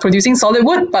 when we are producing solid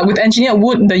wood, but with engineered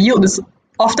wood, the yield is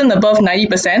often above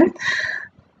 90%.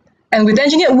 And with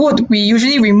engineered wood, we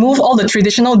usually remove all the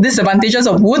traditional disadvantages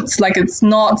of woods, like its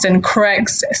knots and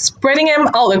cracks, spreading them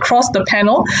out across the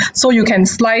panel so you can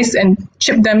slice and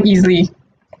chip them easily.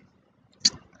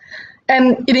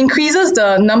 And it increases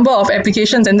the number of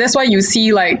applications, and that's why you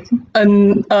see like a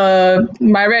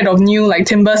myriad of new like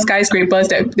timber skyscrapers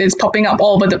that is popping up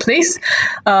all over the place.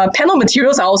 Panel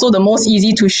materials are also the most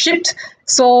easy to ship,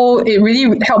 so it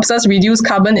really helps us reduce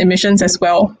carbon emissions as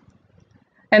well.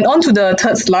 And on to the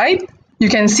third slide, you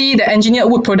can see that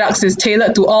engineered wood products is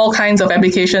tailored to all kinds of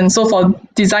applications. So for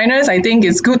designers, I think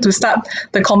it's good to start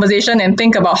the conversation and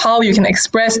think about how you can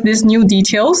express these new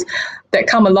details that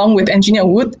come along with engineered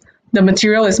wood. The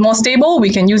material is more stable.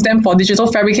 We can use them for digital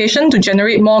fabrication to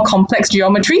generate more complex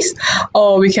geometries,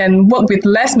 or we can work with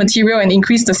less material and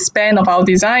increase the span of our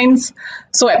designs.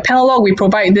 So at Panelog, we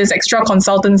provide this extra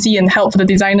consultancy and help for the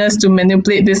designers to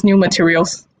manipulate these new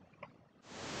materials.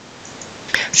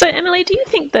 So, Emily, do you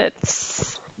think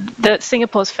that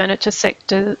Singapore's furniture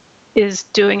sector is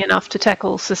doing enough to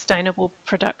tackle sustainable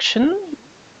production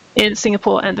in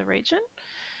Singapore and the region?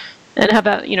 And how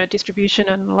about, distribution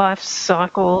and life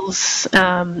cycles?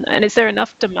 And is there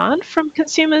enough demand from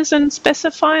consumers and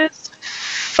specifiers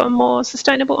for more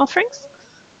sustainable offerings?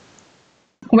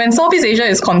 When Southeast Asia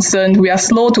is concerned, we are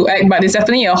slow to act, but it's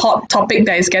definitely a hot topic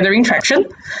that is gathering traction.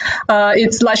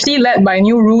 It's largely led by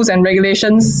new rules and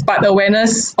regulations, but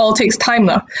awareness all takes time.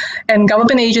 And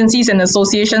government agencies and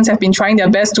associations have been trying their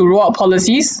best to roll out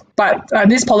policies, but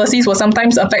these policies will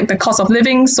sometimes affect the cost of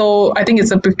living, so I think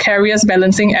it's a precarious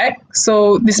balancing act.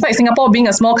 So despite Singapore being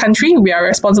a small country, we are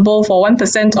responsible for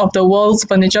 1% of the world's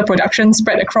furniture production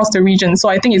spread across the region. So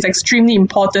I think it's extremely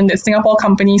important that Singapore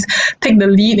companies take the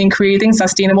lead in creating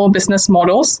sustainable business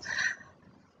models.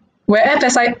 Where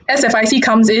SFIC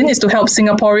comes in is to help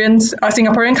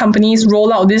Singaporean companies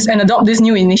roll out this and adopt these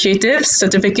new initiatives,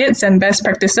 certificates, and best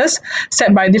practices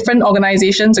set by different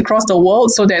organizations across the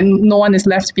world so that no one is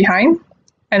left behind.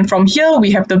 And from here,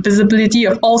 we have the visibility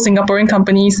of all Singaporean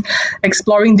companies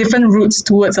exploring different routes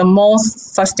towards a more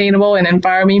sustainable and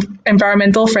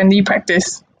environmental friendly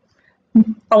practice.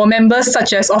 Our members,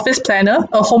 such as Office Planner,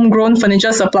 a homegrown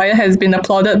furniture supplier, has been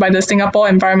applauded by the Singapore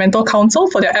Environmental Council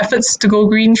for their efforts to go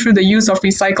green through the use of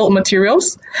recycled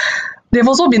materials. They've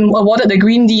also been awarded the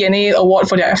Green DNA Award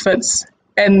for their efforts.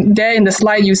 And there in the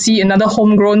slide, you see another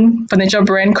homegrown furniture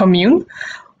brand, Commune,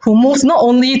 who moves not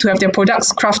only to have their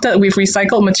products crafted with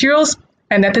recycled materials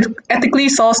and ethically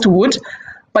sourced wood,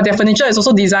 but their furniture is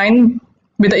also designed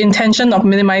with the intention of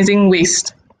minimizing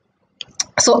waste.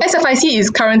 So SFIC is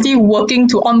currently working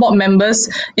to onboard members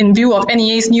in view of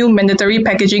NEA's new mandatory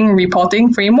packaging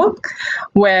reporting framework,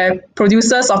 where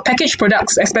producers of packaged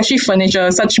products, especially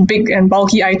furniture, such big and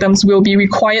bulky items, will be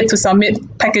required to submit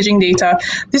packaging data.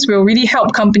 This will really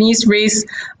help companies raise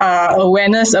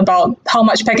awareness about how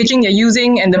much packaging they're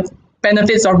using and the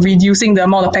benefits of reducing the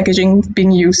amount of packaging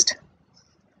being used.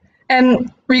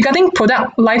 And regarding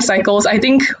product life cycles, I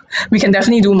think we can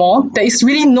definitely do more. There is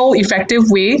really no effective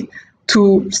way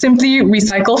to simply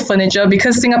recycle furniture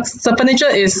because the furniture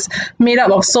is made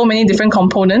up of so many different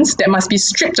components that must be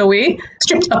stripped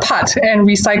apart and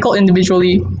recycled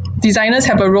individually. Designers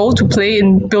have a role to play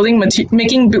in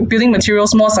making building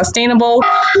materials more sustainable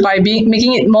by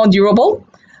making it more durable,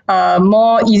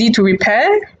 more easy to repair,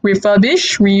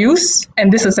 refurbish, reuse,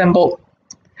 and disassemble.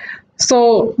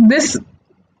 So this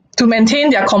to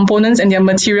maintain their components and their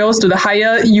materials to the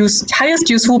highest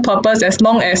useful purpose as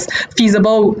long as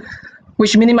feasible,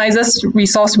 which minimizes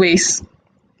resource waste.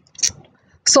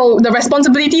 So the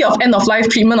responsibility of end-of-life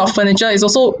treatment of furniture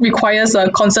also requires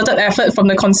a concerted effort from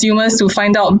the consumers to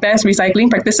find out best recycling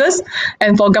practices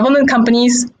and for government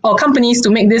companies to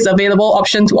make this available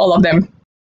option to all of them.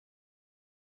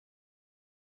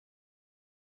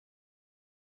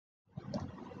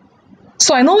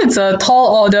 So I know it's a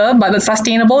tall order, but the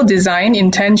sustainable design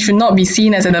intent should not be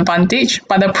seen as an advantage,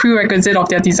 but a prerequisite of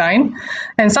their design.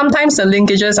 And sometimes the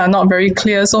linkages are not very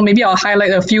clear, so maybe I'll highlight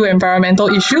a few environmental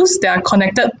issues that are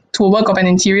connected to a work of an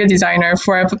interior designer.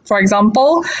 For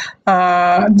example,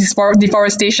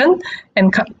 deforestation,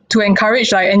 and to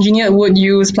encourage engineered wood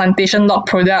use, plantation lot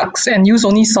products, and use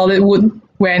only solid wood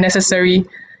where necessary,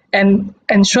 and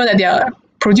ensure that they are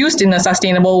produced in a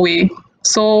sustainable way.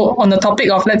 So on the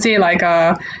topic of, let's say,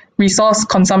 resource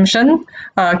consumption,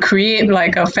 create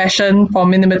a fashion for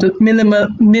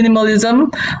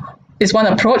minimalism is one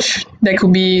approach that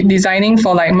could be designing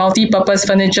for multi-purpose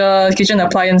furniture, kitchen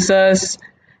appliances,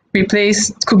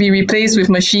 could be replaced with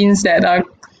machines that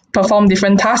perform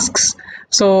different tasks.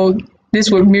 So this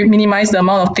would minimize the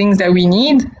amount of things that we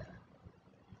need.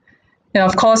 And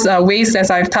of course, waste,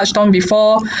 as I've touched on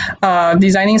before,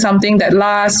 designing something that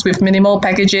lasts with minimal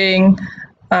packaging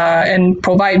and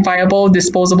provide viable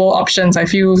disposable options, I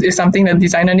feel is something the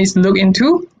designer needs to look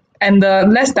into. And the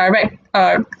less direct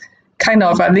kind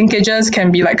of linkages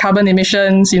can be like carbon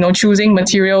emissions, choosing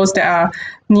materials that are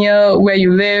near where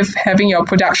you live, having your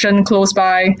production close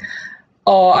by,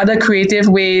 or other creative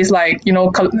ways like,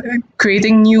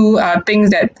 creating new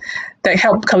things that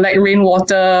help collect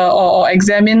rainwater, or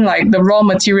examine like the raw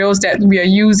materials that we are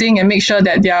using and make sure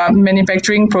that their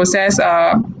manufacturing process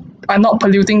are not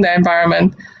polluting the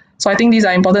environment. So I think these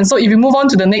are important. So if you move on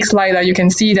to the next slide, you can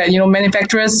see that,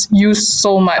 manufacturers use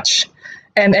so much.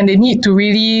 And they need to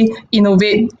really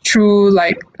innovate through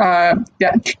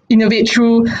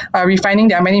refining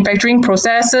their manufacturing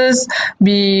processes,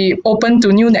 be open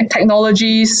to new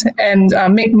technologies, and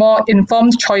make more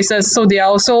informed choices. So they are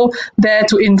also there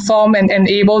to inform and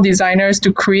enable designers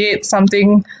to create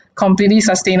something completely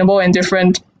sustainable and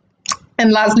different.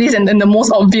 And lastly, and the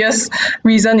most obvious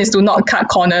reason is to not cut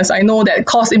corners. I know that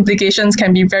cost implications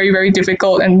can be very, very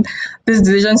difficult, and these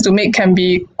decisions to make can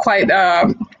be quite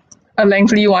a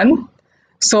lengthy one.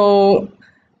 So,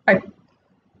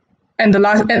 and the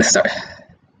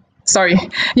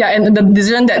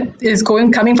decision that is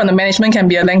coming from the management can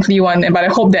be a lengthy one, but I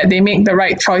hope that they make the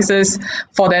right choices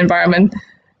for the environment.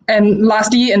 And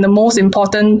lastly, and the most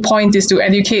important point is to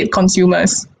educate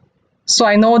consumers. So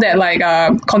I know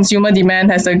that consumer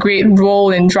demand has a great role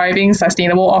in driving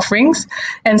sustainable offerings,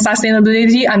 and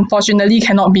sustainability unfortunately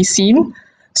cannot be seen.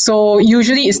 So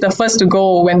usually it's the first to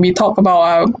go when we talk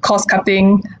about cost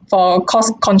cutting for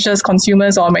cost conscious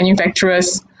consumers or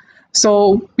manufacturers.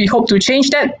 So we hope to change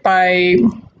that by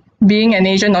being an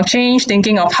agent of change,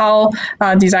 thinking of how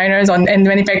designers and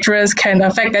manufacturers can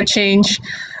affect that change.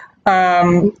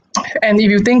 And if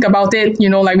you think about it,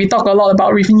 we talk a lot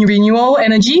about renewable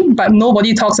energy, but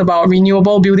nobody talks about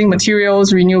renewable building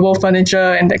materials, renewable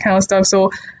furniture, and that kind of stuff. So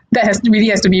that really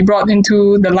has to be brought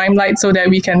into the limelight so that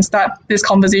we can start this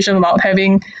conversation about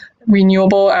having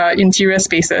renewable interior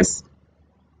spaces.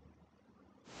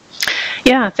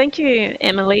 Yeah, thank you,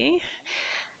 Emily.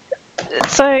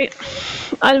 So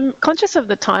I'm conscious of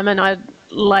the time, and I'd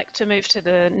like to move to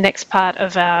the next part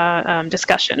of our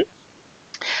discussion.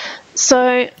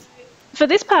 So for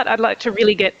this part, I'd like to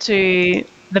really get to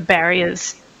the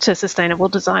barriers to sustainable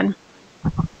design.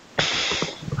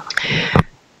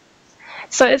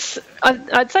 So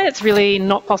I'd say it's really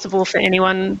not possible for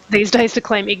anyone these days to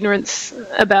claim ignorance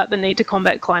about the need to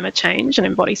combat climate change and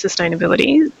embody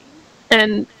sustainability.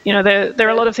 And, there are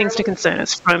a lot of things to concern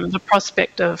us, from the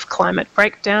prospect of climate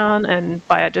breakdown and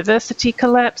biodiversity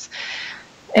collapse,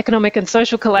 economic and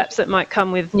social collapse that might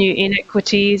come with new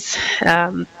inequities,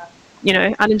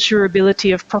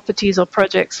 uninsurability of properties or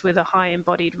projects with a high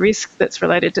embodied risk that's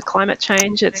related to climate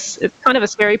change. It's kind of a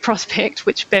scary prospect,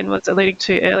 which Ben was alluding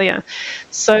to earlier.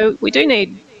 So we do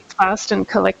need fast and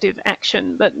collective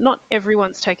action, but not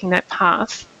everyone's taking that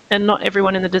path, and not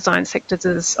everyone in the design sectors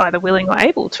is either willing or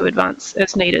able to advance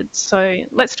as needed. So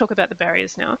let's talk about the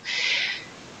barriers now.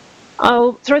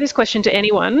 I'll throw this question to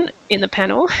anyone in the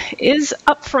panel. Is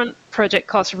upfront project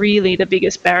cost really the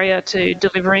biggest barrier to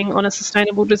delivering on a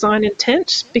sustainable design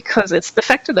intent? Because it's the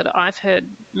factor that I've heard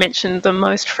mentioned the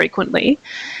most frequently.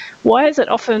 Why is it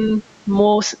often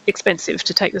more expensive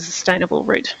to take the sustainable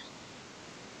route?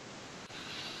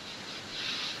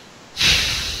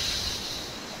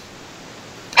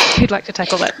 Who'd like to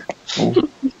tackle that?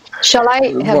 Shall I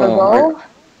have a go?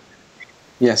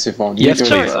 Yes, Yvonne. Yes, you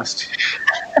go sure. first.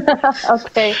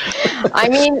 Okay. I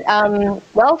mean,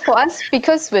 well, for us,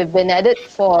 because we've been at it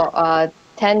for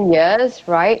 10 years,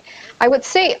 right? I would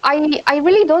say I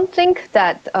really don't think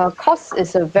that cost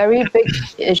is a very big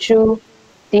issue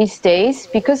these days,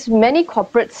 because many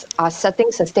corporates are setting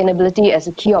sustainability as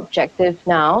a key objective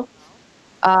now.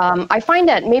 I find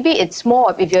that maybe it's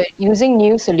more if you're using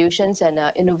new solutions and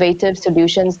innovative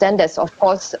solutions, then there's of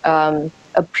course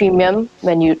a premium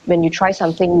when you try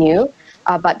something new.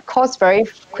 But cost very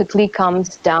quickly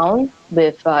comes down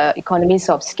with economies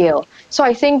of scale. So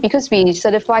I think because we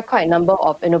certify quite a number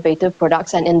of innovative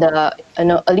products, and in the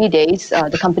early days,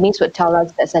 the companies would tell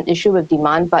us there's an issue with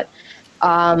demand, but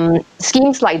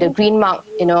schemes like the Green Mark,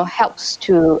 helps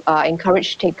to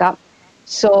encourage take-up.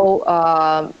 So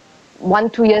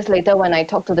 1-2 years later, when I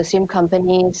talk to the same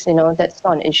companies, that's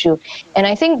not an issue. And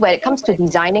I think when it comes to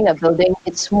designing a building,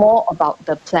 it's more about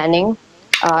the planning,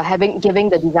 giving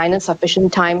the designers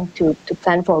sufficient time to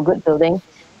plan for a good building,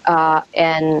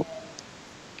 and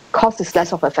cost is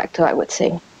less of a factor, I would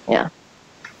say. Yeah.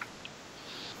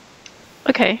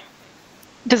 Okay.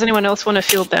 Does anyone else want to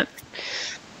field that?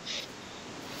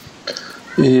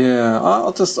 Yeah,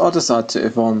 I'll just add to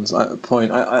Yvonne's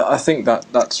point. I think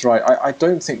that's right. I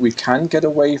don't think we can get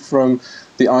away from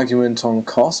the argument on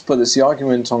cost, but it's the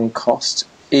argument on cost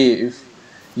if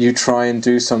you try and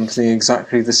do something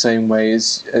exactly the same way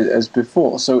as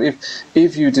before. So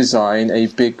if you design a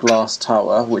big glass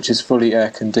tower which is fully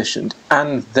air conditioned,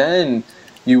 and then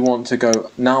you want to go,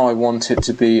 now I want it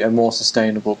to be a more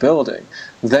sustainable building,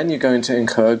 then you're going to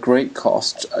incur great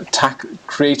cost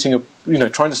creating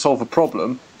trying to solve a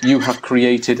problem you have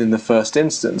created in the first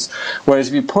instance. Whereas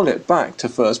if you pull it back to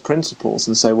first principles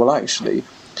and say, well, actually,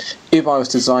 if I was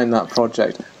to design that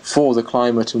project for the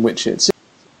climate in which it's in,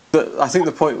 but I think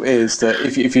the point is that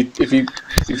if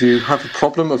you have a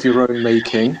problem of your own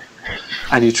making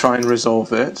and you try and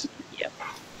resolve it,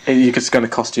 it's going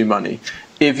to cost you money.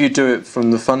 If you do it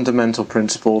from the fundamental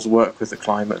principles, work with the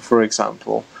climate, for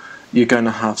example, you're going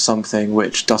to have something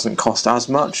which doesn't cost as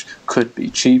much, could be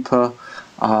cheaper,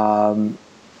 and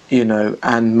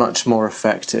much more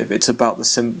effective. It's about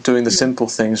doing the simple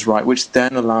things right, which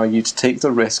then allow you to take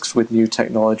the risks with new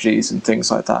technologies and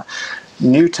things like that.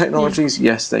 New technologies,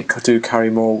 yes, they do carry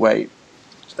more weight,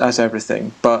 as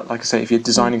everything. But like I say, if you're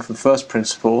designing from first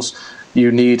principles,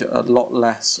 you need a lot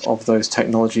less of those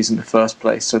technologies in the first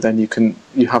place. So then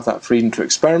you have that freedom to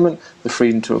experiment, the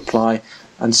freedom to apply,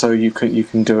 and so you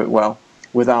can do it well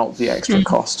without the extra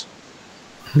cost.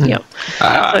 Yep.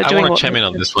 I want to chime in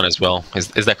on this one as well.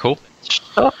 Is that cool?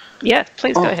 Oh, yeah,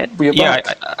 please go ahead.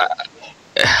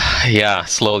 Yeah,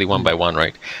 slowly, one by one,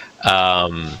 right?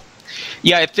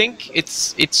 Yeah, I think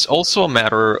it's also a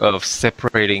matter of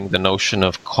separating the notion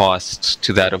of cost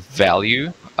to that of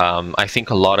value. I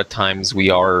think a lot of times we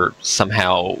are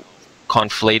somehow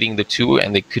conflating the two,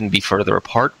 and they couldn't be further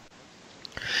apart.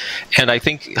 And I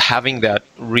think having that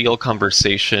real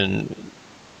conversation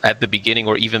at the beginning,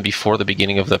 or even before the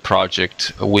beginning of the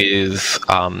project, with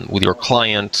your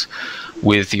client,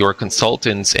 with your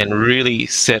consultants, and really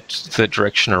set the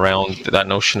direction around that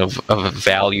notion of a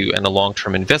value and a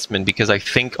long-term investment. Because I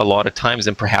think a lot of times,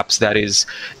 and perhaps that is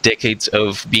decades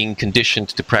of being conditioned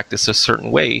to practice a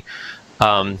certain way,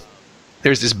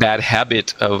 there's this bad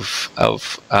habit of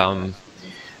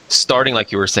starting,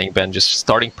 like you were saying, Ben, just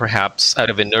starting perhaps out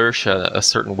of inertia a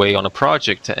certain way on a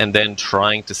project, and then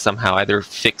trying to somehow either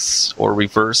fix or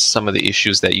reverse some of the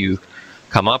issues that you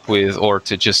come up with, or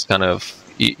to just kind of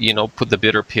put the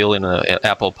bitter pill in an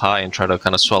apple pie and try to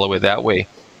kind of swallow it that way.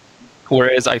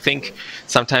 Whereas I think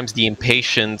sometimes the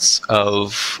impatience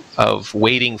of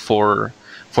waiting for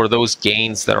those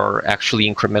gains that are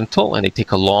actually incremental and they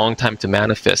take a long time to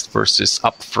manifest versus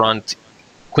upfront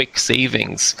quick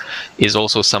savings is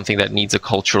also something that needs a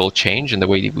cultural change in the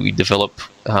way that we develop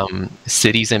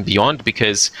cities and beyond.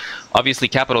 Because obviously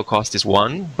capital cost is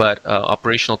one, but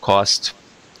operational cost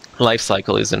life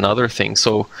cycle is another thing.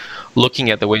 So looking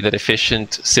at the way that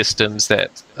efficient systems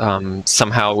that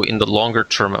somehow in the longer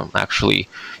term actually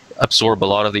absorb a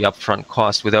lot of the upfront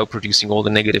cost without producing all the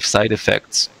negative side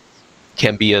effects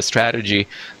can be a strategy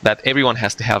that everyone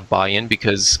has to have buy-in,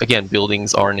 because again,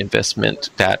 buildings are an investment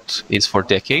that is for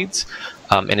decades,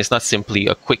 and it's not simply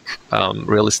a quick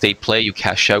real estate play. You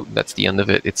cash out, that's the end of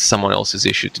it. It's someone else's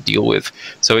issue to deal with.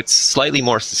 So it's slightly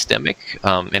more systemic,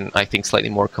 and I think slightly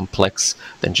more complex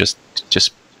than just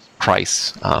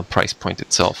price point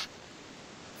itself.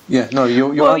 Yeah, no,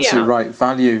 you're absolutely right.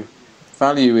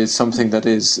 Value is something that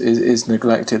is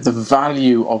neglected. The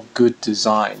value of good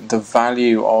design, the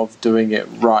value of doing it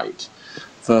right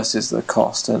versus the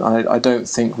cost. And I don't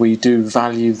think we do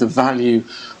value the value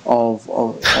of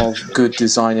good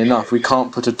design enough. We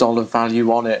can't put a dollar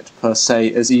value on it per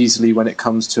se as easily when it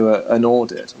comes to an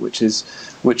audit, which is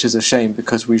a shame,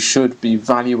 because we should be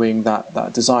valuing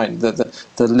that design, the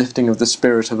lifting of the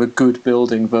spirit of a good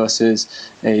building versus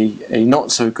a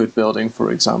not so good building,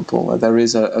 for example. There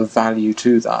is a value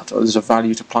to that, or there's a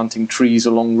value to planting trees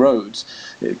along roads.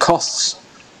 It costs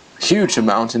huge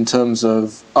amount in terms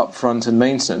of upfront and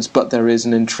maintenance, but there is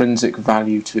an intrinsic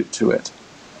value to it.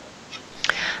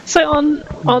 So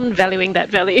on valuing that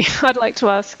value, I'd like to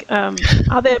ask,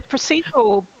 are there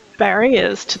procedural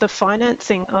barriers to the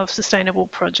financing of sustainable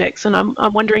projects? And I'm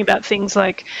wondering about things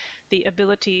like the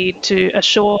ability to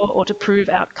assure or to prove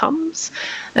outcomes,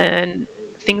 and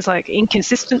things like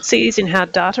inconsistencies in how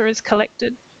data is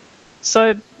collected.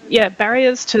 So yeah,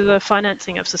 barriers to the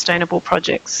financing of sustainable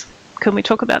projects. Can we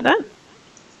talk about that?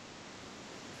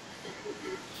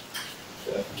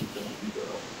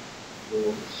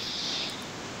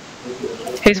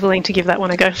 Who's willing to give that one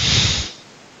a go?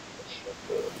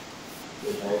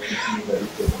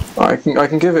 I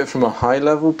can give it from a high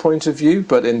level point of view,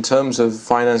 but in terms of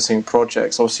financing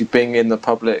projects, obviously being in the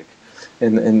public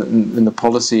in the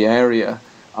policy area.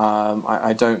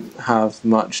 I don't have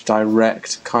much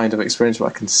direct kind of experience where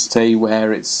I can say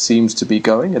where it seems to be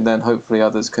going, and then hopefully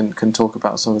others can talk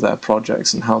about some of their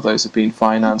projects and how those have been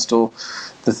financed or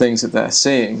the things that they're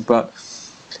seeing. But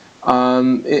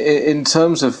in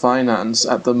terms of finance,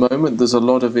 at the moment, there's a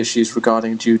lot of issues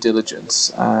regarding due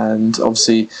diligence, and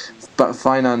obviously, but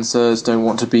financiers don't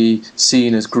want to be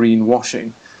seen as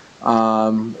greenwashing.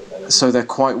 So they're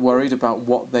quite worried about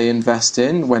what they invest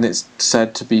in when it's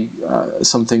said to be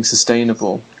something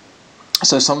sustainable.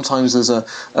 So sometimes there's a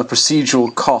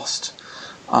procedural cost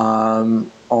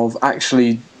of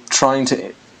actually trying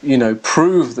to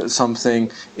prove that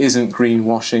something isn't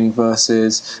greenwashing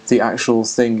versus the actual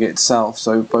thing itself.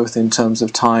 So both in terms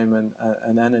of time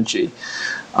and energy.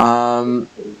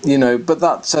 But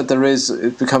that said, there is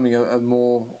becoming a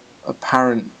more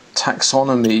apparent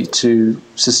taxonomy to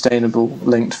sustainable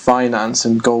linked finance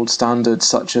and gold standards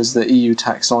such as the EU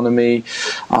taxonomy.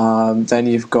 Then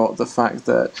you've got the fact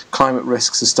that climate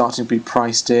risks are starting to be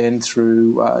priced in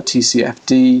through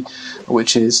TCFD,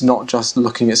 which is not just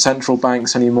looking at central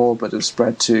banks anymore, but have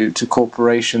spread to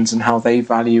corporations and how they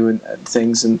value and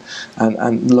things and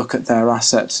look at their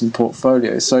assets and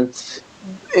portfolios. So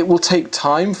it will take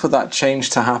time for that change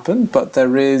to happen, but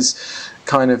there is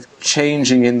kind of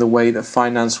changing in the way that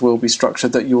finance will be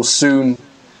structured, that you'll soon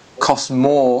cost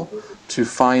more to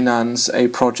finance a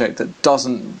project that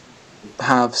doesn't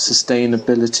have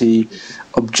sustainability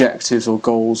objectives or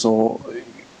goals or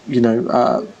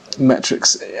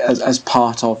metrics as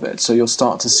part of it. So you'll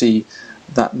start to see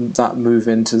that move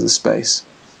into the space.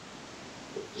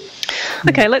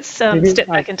 Okay, let's step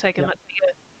back and take a much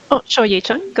bigger... Oh, sure,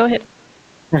 Yi-Chung, go ahead.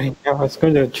 Right, I was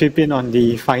going to chip in on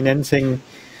the financing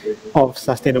of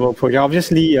sustainable projects.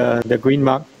 Obviously, the Green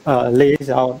Mark lays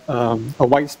out a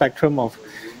wide spectrum of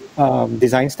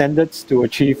design standards to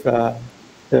achieve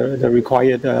the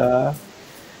required bare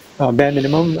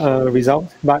minimum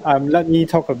result. But let me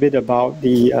talk a bit about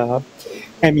the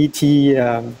MET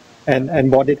and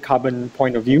embodied carbon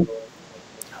point of view.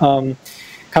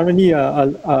 Currently,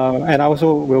 and I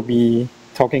also will be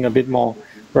talking a bit more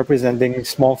representing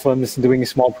small firms doing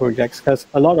small projects, because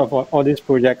a lot of all these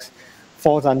projects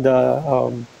falls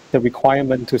under the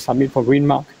requirement to submit for Green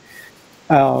Mark.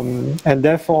 And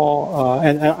therefore,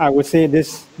 and I would say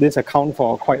this accounts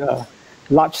for quite a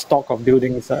large stock of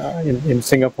buildings in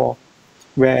Singapore,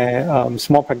 where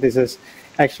small practices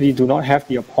actually do not have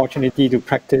the opportunity to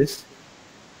practice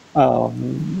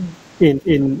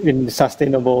in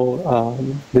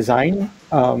sustainable design.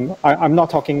 I'm not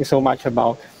talking so much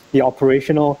about the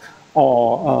operational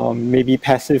or maybe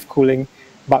passive cooling,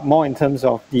 but more in terms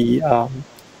of the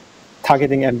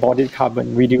targeting embodied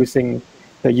carbon, reducing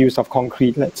the use of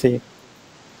concrete, let's say.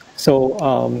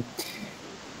 So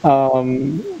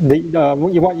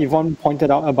what Yvonne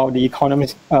pointed out about the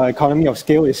economy of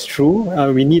scale is true.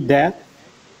 We need that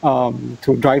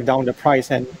to drive down the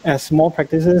price. And as small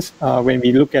practices, when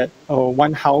we look at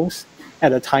one house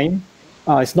at a time,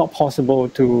 it's not possible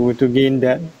to gain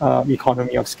that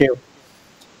economy of scale.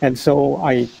 And so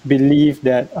I believe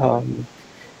that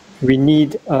we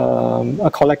need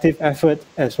a collective effort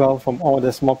as well from all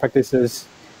the small practices,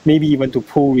 maybe even to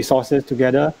pool resources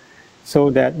together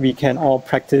so that we can all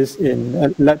practice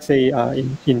in, let's say,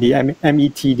 in the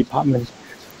MET department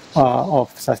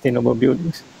of sustainable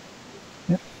buildings.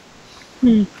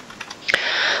 Yeah.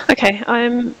 Okay,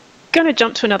 I'm going to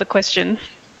jump to another question.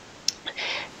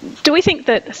 Do we think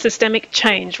that systemic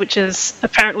change, which is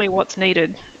apparently what's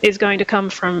needed, is going to come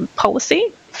from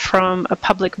policy, from a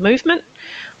public movement,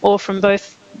 or from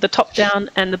both the top down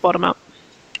and the bottom up?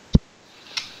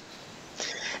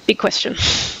 Big question.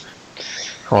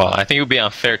 Well, I think it would be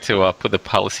unfair to put the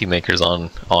policymakers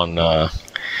on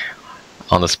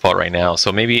the spot right now.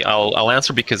 So maybe I'll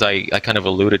answer because I kind of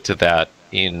alluded to that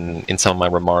in some of my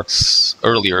remarks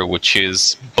earlier, which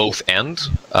is both and.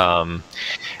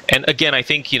 And again, I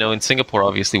think, in Singapore,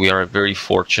 obviously, we are very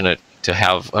fortunate to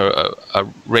have a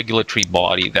regulatory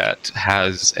body that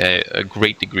has a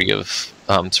great degree of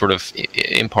sort of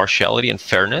impartiality and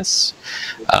fairness.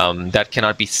 That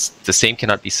cannot be, the same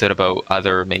cannot be said about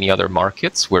many other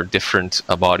markets where different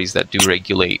bodies that do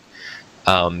regulate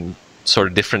sort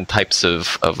of different types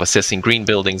of assessing green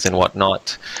buildings and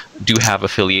whatnot do have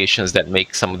affiliations that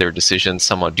make some of their decisions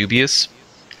somewhat dubious.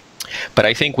 But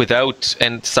I think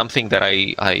and something that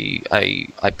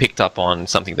I picked up on,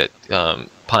 something that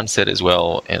Pan said as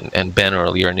well, and Ben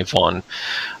earlier, and Yvonne,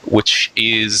 which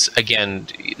is, again,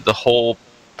 the whole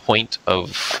point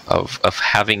of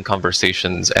having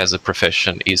conversations as a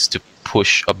profession is to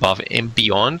push above and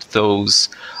beyond those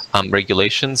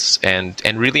regulations and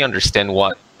really understand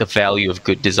what the value of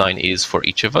good design is for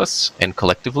each of us and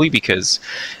collectively, because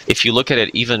if you look at it,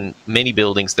 even many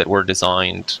buildings that were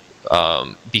designed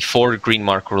before Green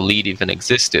Mark or LEED even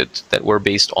existed, that were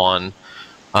based on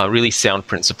really sound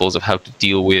principles of how to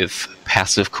deal with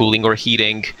passive cooling or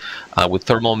heating, with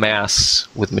thermal mass,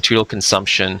 with material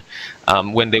consumption,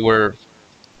 when they were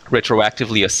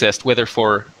retroactively assessed, whether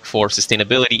for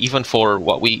sustainability, even for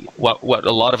what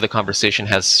a lot of the conversation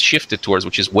has shifted towards,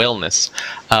 which is wellness,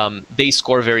 they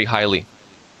score very highly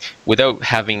without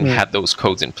having had those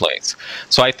codes in place.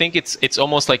 So I think it's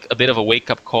almost like a bit of a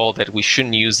wake-up call that we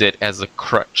shouldn't use it as a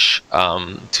crutch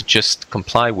to just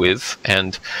comply with.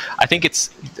 And I think it's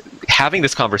having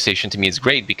this conversation to me is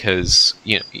great, because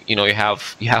you have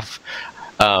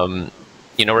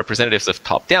representatives of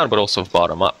top down, but also of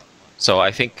bottom up. So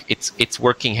I think it's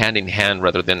working hand in hand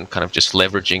rather than kind of just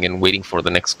leveraging and waiting for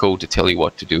the next code to tell you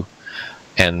what to do,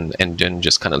 and then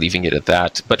just kind of leaving it at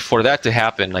that. But for that to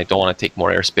happen, I don't want to take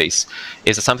more airspace,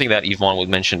 is something that Yvonne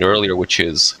mentioned earlier, which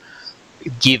is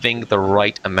giving the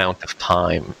right amount of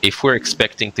time. If we're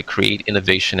expecting to create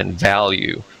innovation and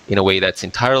value in a way that's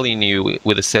entirely new,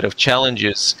 with a set of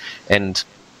challenges and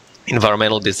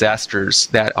environmental disasters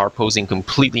that are posing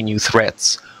completely new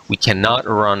threats, we cannot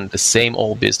run the same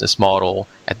old business model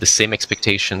at the same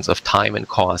expectations of time and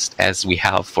cost as we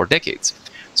have for decades.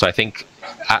 So I think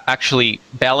actually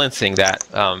balancing that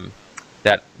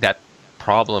that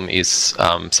problem is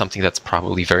something that's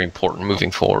probably very important moving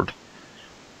forward.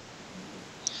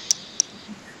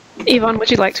 Yvonne, would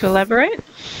you like to elaborate?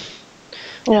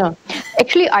 Yeah,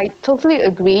 actually, I totally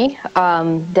agree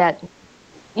that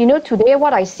today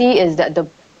what I see is that the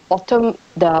bottom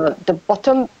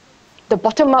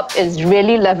up is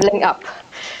really leveling up,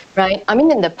 right? I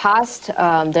mean, in the past,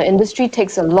 the industry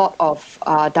takes a lot of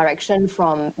direction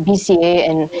from BCA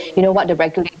and what the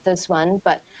regulators want.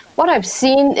 But what I've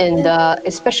seen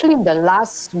especially in the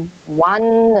last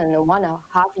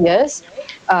 1.5 years,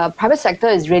 private sector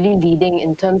is really leading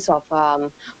in terms of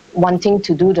wanting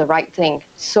to do the right thing.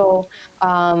 So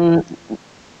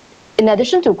in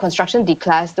addition to construction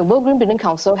declares, the World Green Building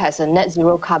Council has a net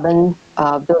zero carbon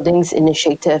buildings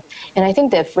initiative. And I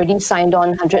think they've already signed on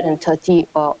 130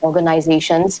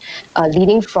 organizations,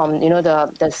 leading from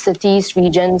the cities,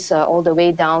 regions, all the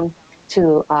way down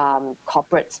to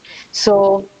corporates.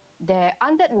 So there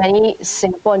aren't that many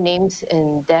Singapore names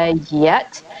in there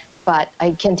yet, but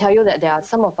I can tell you that there are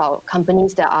some of our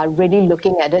companies that are really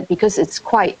looking at it, because it's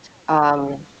quite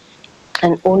an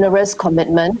onerous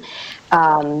commitment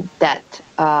that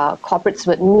corporates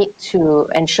would need to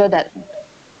ensure that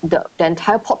the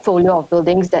entire portfolio of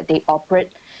buildings that they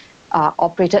operate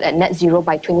operated at net zero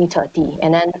by 2030,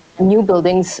 and then new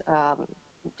buildings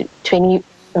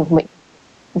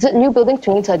new buildings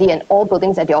 2030, and all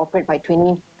buildings that they operate by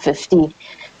 2050.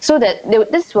 So that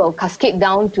this will cascade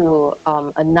down to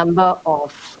a number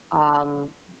of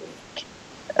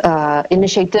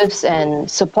initiatives and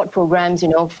support programs,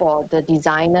 for the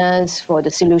designers, for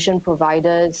the solution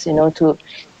providers, to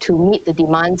meet the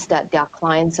demands that their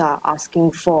clients are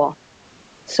asking for.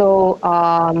 So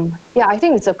I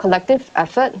think it's a collective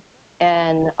effort,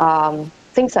 and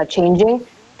things are changing.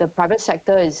 The private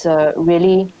sector is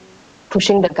really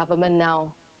pushing the government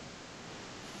now.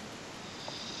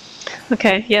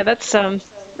 Okay, yeah, that's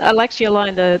I liked your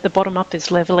line. The bottom up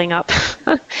is leveling up.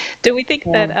 Do we think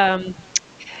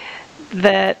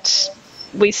that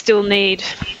we still need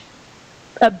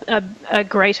a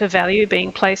greater value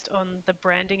being placed on the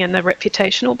branding and the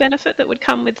reputational benefit that would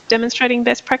come with demonstrating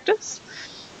best practice?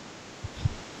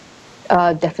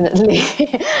 Definitely.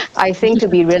 I think, to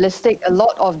be realistic, a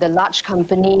lot of the large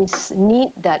companies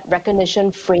need that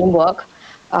recognition framework.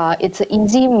 It's an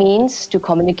easy means to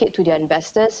communicate to their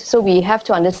investors. So we have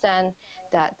to understand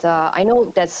that I know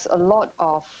there's a lot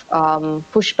of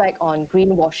pushback on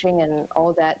greenwashing and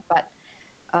all that, but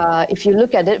if you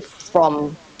look at it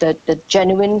from the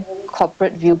genuine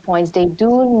corporate viewpoints, they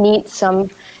do need some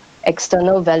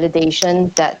external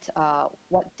validation that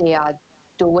what they are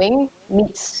doing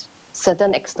meets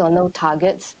certain external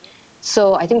targets.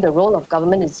 So I think the role of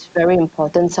government is very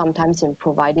important sometimes in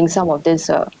providing some of this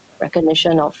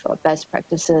recognition of best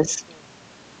practices.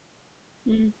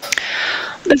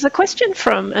 There's a question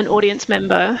from an audience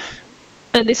member,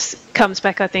 and this comes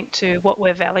back, I think, to what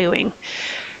we're valuing.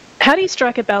 How do you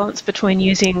strike a balance between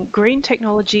using green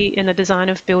technology in the design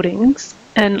of buildings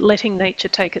and letting nature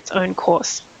take its own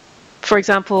course? For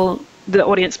example, the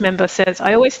audience member says,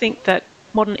 I always think that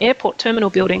modern airport terminal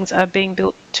buildings are being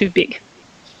built too big.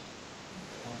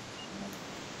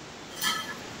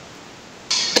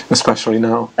 Especially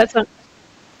now. That's a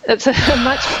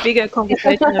much bigger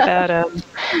conversation about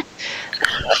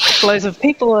flows of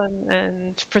people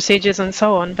and procedures and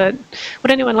so on. But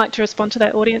would anyone like to respond to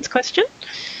that audience question?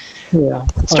 Yeah.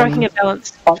 Striking a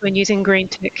balance between using green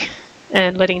tech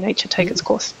and letting nature take its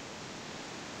course.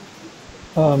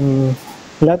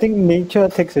 Letting nature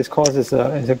take its course is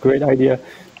a great idea,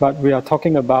 but we are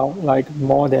talking about like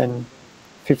more than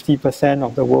 50%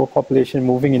 of the world population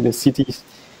moving into cities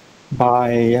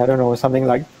by, I don't know, something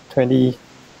like 20.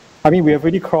 I mean, we have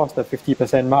already crossed the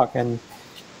 50% mark, and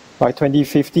by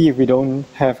 2050, if we don't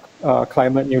have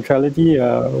climate neutrality,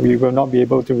 we will not be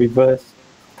able to reverse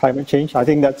climate change. I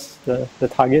think that's the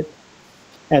target.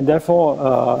 And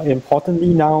therefore,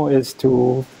 importantly now is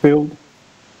to build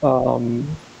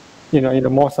in a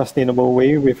more sustainable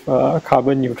way with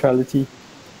carbon neutrality.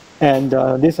 And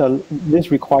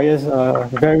this requires a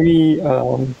very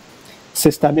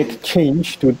systemic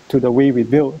change to the way we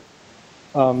build,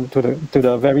 to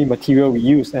the very material we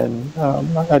use. And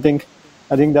I think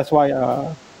that's why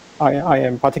I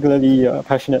am particularly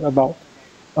passionate about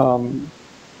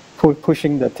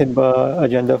pushing the timber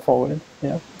agenda forward.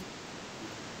 Yeah.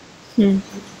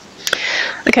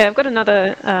 Okay, I've got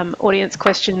another audience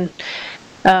question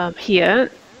here.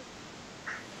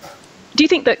 Do you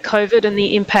think that COVID and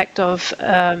the impact of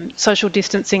social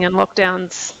distancing and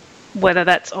lockdowns, whether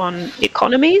that's on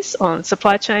economies, on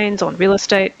supply chains, on real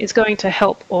estate, is going to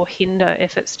help or hinder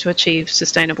efforts to achieve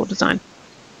sustainable design?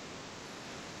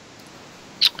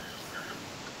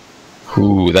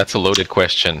 Ooh, that's a loaded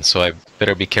question, so I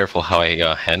better be careful how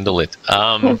I handle it.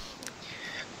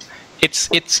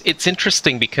 It's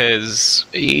interesting because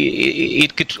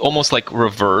it could almost like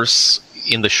reverse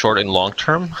in the short and long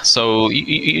term. So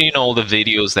you know the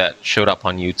videos that showed up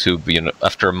on YouTube,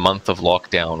 after a month of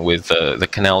lockdown, with the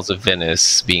canals of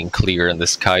Venice being clear and the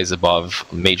skies above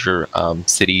major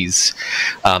cities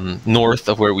north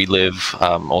of where we live,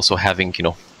 also having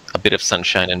a bit of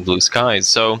sunshine and blue skies.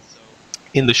 So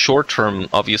in the short term,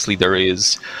 obviously there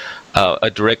is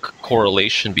a direct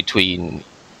correlation between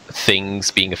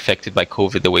things being affected by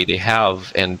COVID the way they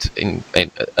have, and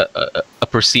a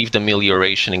perceived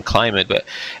amelioration in climate. But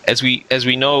as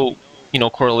we know,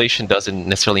 correlation doesn't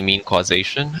necessarily mean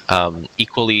causation.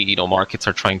 Equally, markets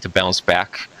are trying to bounce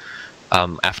back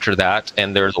after that,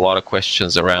 and there's a lot of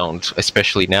questions around,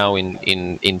 especially now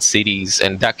in cities,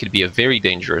 and that could be a very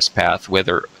dangerous path,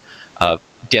 whether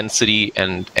density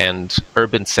and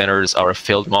urban centers are a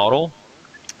failed model.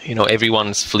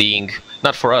 Everyone's fleeing,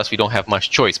 not for us, we don't have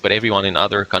much choice, but everyone in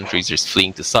other countries is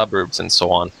fleeing to suburbs and so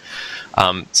on.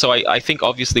 So I think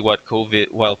obviously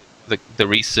the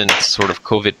recent sort of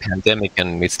COVID pandemic,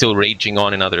 and it's still raging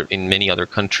on in many other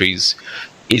countries,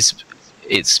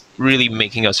 it's really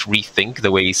making us rethink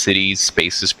the way cities,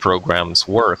 spaces, programs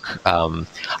work.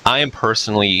 I am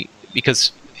personally,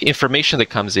 because information that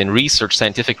comes in,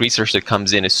 scientific research that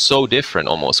comes in is so different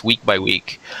almost week by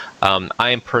week. I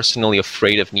am personally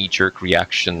afraid of knee-jerk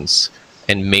reactions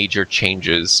and major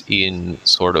changes in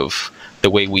sort of the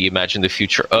way we imagine the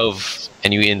future of,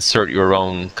 and you insert your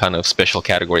own kind of special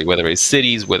category, whether it's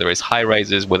cities, whether it's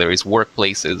high-rises, whether it's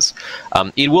workplaces.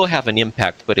 It will have an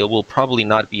impact, but it will probably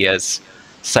not be as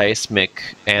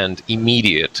seismic and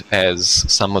immediate as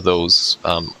some of those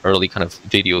early kind of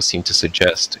videos seem to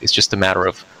suggest. It's just a matter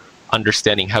of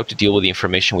understanding how to deal with the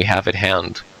information we have at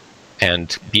hand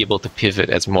and be able to pivot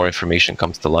as more information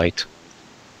comes to light.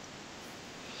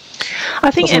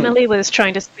 I think Emily was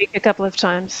trying to speak a couple of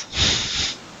times.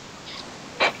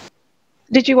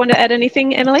 Did you want to add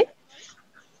anything, Emily?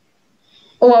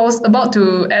 Oh, I was about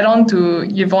to add on to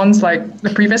Yvonne's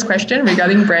the previous question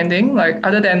regarding branding.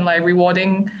 Other than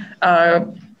rewarding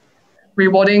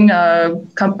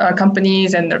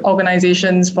companies and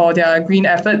organizations for their green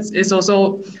efforts, is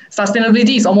also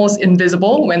sustainability is almost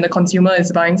invisible when the consumer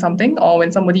is buying something or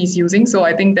when somebody is using. So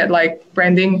I think that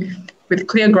branding with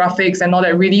clear graphics and all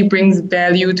that really brings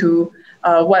value to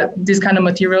what these kind of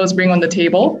materials bring on the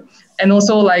table. And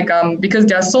also because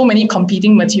there are so many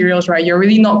competing materials, right? You're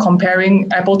really not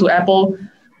comparing apple to apple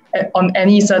on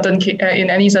any certain in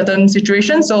any certain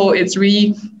situation. So it's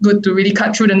really good to really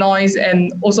cut through the noise,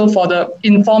 and also for the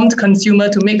informed consumer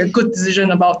to make a good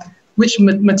decision about which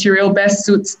material best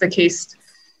suits the case.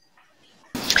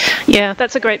 Yeah,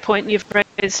 that's a great point you've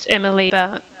raised, Emily,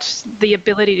 about the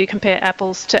ability to compare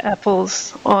apples to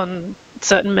apples on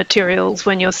certain materials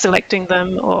when you're selecting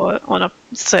them or on a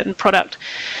certain product.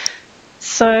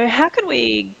 So how can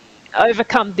we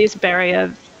overcome this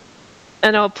barrier?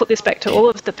 And I'll put this back to all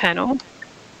of the panel.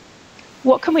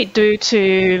 What can we do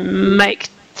to make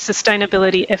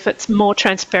sustainability efforts more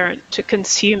transparent to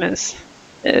consumers?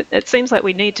 It seems like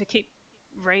we need to keep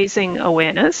raising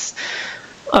awareness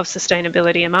of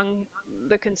sustainability among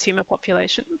the consumer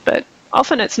population, but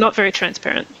often it's not very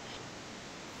transparent.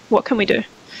 What can we do?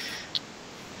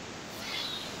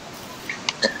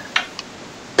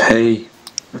 Pay.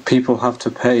 People have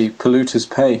to pay. Polluters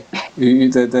pay.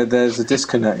 There's a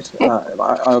disconnect.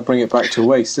 I'll bring it back to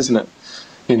waste, isn't it?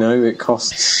 You know, it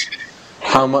costs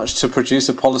how much to produce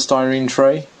a polystyrene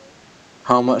tray,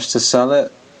 how much to sell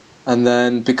it, and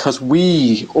then because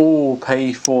we all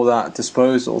pay for that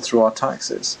disposal through our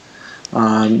taxes,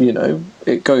 you know,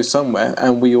 it goes somewhere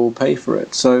and we all pay for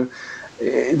it. So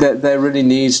there really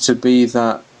needs to be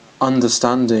that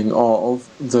understanding of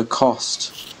the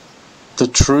cost, the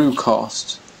true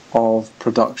cost of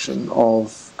production,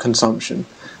 of consumption.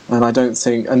 And I don't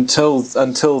think until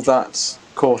that's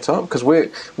caught up, because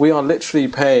we are literally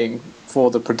paying for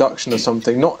the production of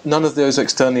something, none of those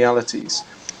externalities.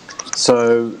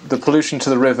 So the pollution to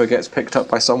the river gets picked up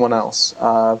by someone else.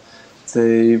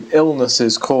 The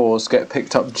illnesses caused get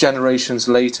picked up generations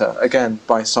later, again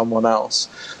by someone else.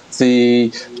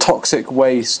 The toxic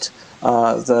waste,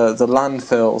 the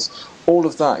landfills, all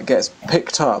of that gets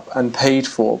picked up and paid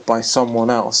for by someone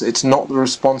else. It's not the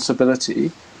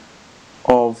responsibility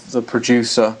of the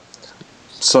producer.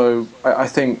 So I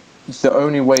think the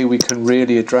only way we can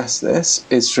really address this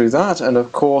is through that, and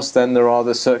of course then there are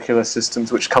the circular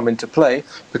systems which come into play,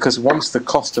 because once the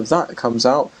cost of that comes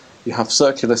out, you have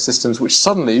circular systems which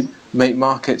suddenly make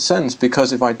market sense,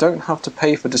 because if I don't have to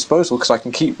pay for disposal because I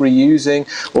can keep reusing,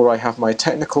 or I have my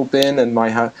technical bin and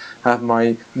have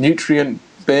my nutrient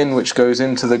bin which goes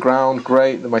into the ground,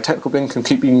 great, then my technical bin can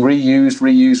keep being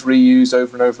reused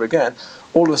over and over again,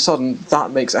 all of a sudden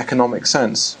that makes economic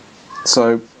sense.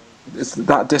 So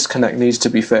that disconnect needs to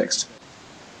be fixed.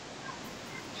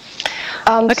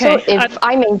 So if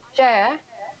I may share,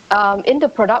 in the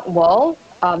product world,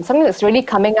 something that's really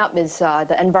coming up is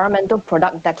the environmental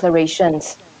product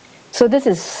declarations. So this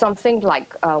is something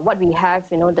like what we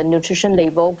have, you know, the nutrition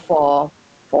label for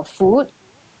food.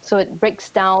 So it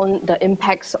breaks down the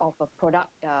impacts of a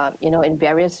product, you know, in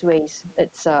various ways.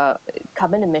 It's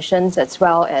carbon emissions as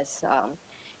well as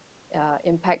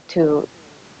impact to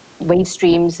waste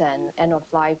streams and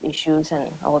end-of-life issues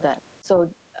and all that.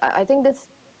 So I think this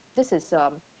is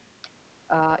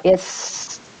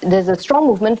there's a strong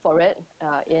movement for it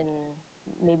in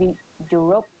maybe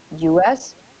Europe,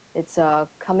 US. It's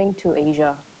coming to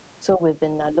Asia. So we've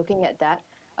been looking at that.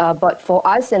 But for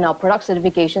us in our product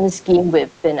certification scheme,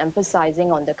 we've been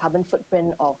emphasizing on the carbon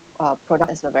footprint of product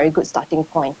as a very good starting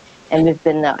point. And we've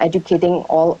been educating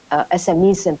all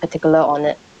SMEs in particular on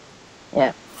it.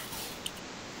 Yeah.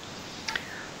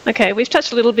 Okay, we've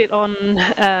touched a little bit on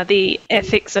the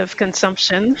ethics of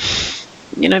consumption,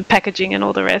 you know, packaging and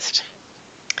all the rest.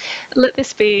 Let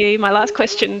this be my last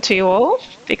question to you all,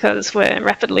 because we're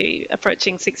rapidly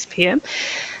approaching 6 p.m.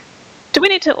 Do we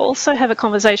need to also have a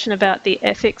conversation about the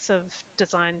ethics of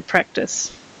design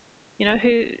practice? You know,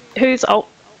 whose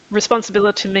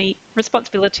responsibility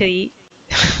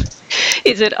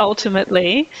is it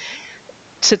ultimately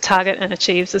to target and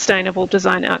achieve sustainable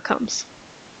design outcomes?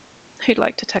 Who'd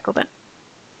like to tackle that?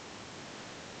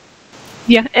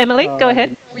 Yeah, Emily, go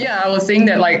ahead. Yeah, I was saying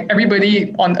that like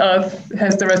everybody on Earth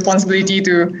has the responsibility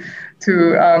to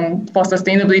for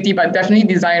sustainability, but definitely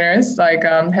designers, like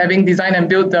having designed and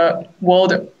built the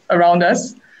world around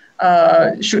us,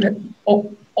 should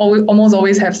almost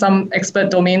always have some expert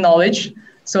domain knowledge.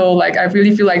 So like I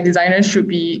really feel like designers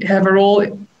should have a role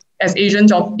as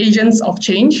agents of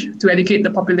change to educate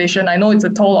the population. I know it's a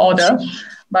tall order,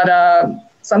 but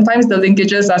sometimes the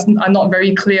linkages are not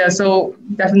very clear. So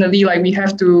definitely like we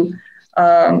have to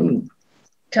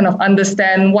kind of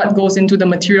understand what goes into the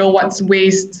material, what's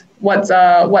waste, what's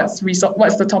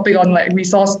the topic on like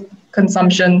resource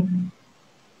consumption.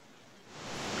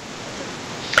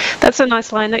 That's a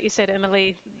nice line that you said,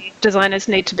 Emily. Designers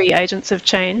need to be agents of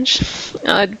change.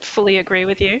 I'd fully agree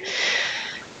with you.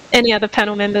 Any other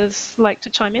panel members like to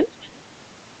chime in?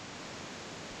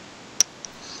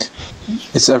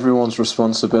 It's everyone's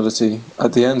responsibility.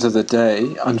 At the end of the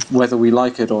day, and whether we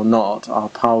like it or not, our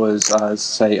powers as,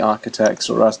 say, architects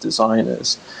or as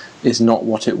designers is not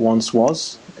what it once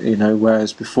was. You know,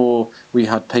 whereas before we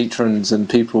had patrons and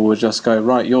people would just go,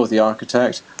 right, you're the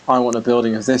architect, I want a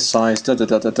building of this size,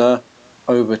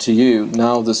 over to you.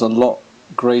 Now there's a lot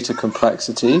greater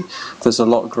complexity. There's a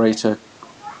lot greater,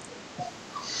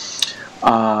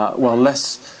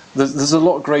 there's a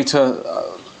lot greater,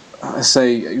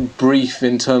 say, brief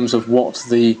in terms of what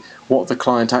the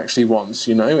client actually wants.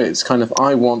 You know, it's kind of,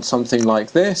 I want something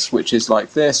like this, which is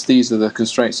like this, these are the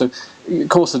constraints. So of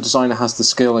course the designer has the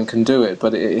skill and can do it,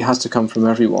 but it has to come from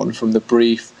everyone, from the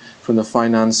brief, from the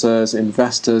financiers,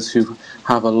 investors who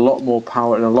have a lot more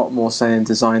power and a lot more say in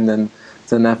design than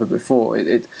than ever before.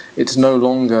 It's no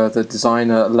longer the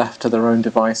designer left to their own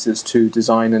devices to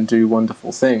design and do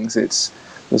wonderful things.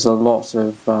 There's a lot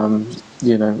of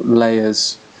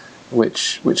layers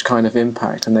which kind of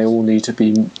impact, and they all need to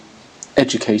be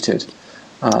educated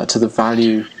to the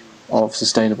value of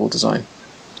sustainable design.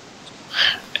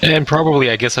 And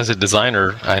probably, I guess, as a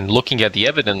designer, and looking at the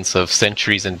evidence of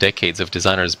centuries and decades of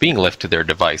designers being left to their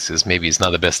devices, maybe it's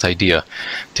not the best idea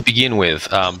to begin with.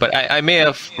 But I may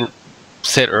have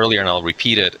said earlier, and I'll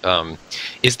repeat it,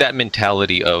 is that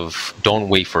mentality of don't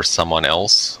wait for someone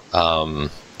else. And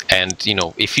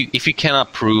if you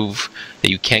cannot prove that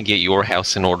you can get your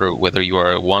house in order, whether you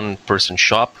are a one-person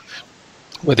shop,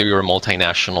 whether you're a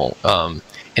multinational,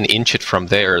 and inch it from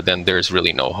there, then there's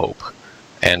really no hope.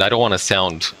 And I don't want to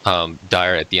sound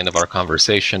dire at the end of our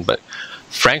conversation, but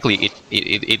frankly,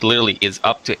 it literally is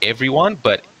up to everyone,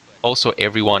 but also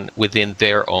everyone within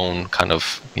their own kind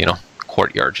of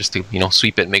courtyard, just to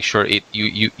sweep it, make sure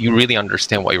you really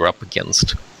understand what you're up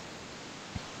against.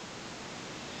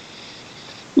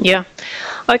 Yeah.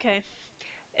 Okay.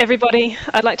 Everybody,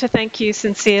 I'd like to thank you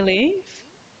sincerely.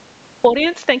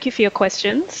 Audience, thank you for your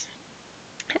questions.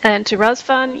 And to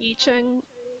Razvan, Yicheng,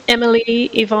 Emily,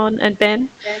 Yvonne, and Ben,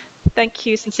 thank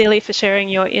you sincerely for sharing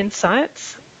your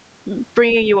insights,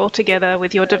 bringing you all together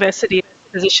with your diversity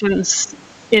of positions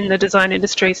in the design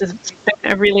industries has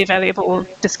been a really valuable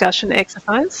discussion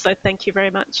exercise, so thank you very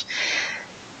much.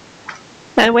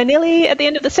 And we're nearly at the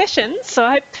end of the session, so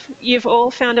I hope you've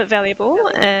all found it valuable,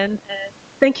 and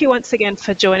thank you once again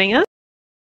for joining us.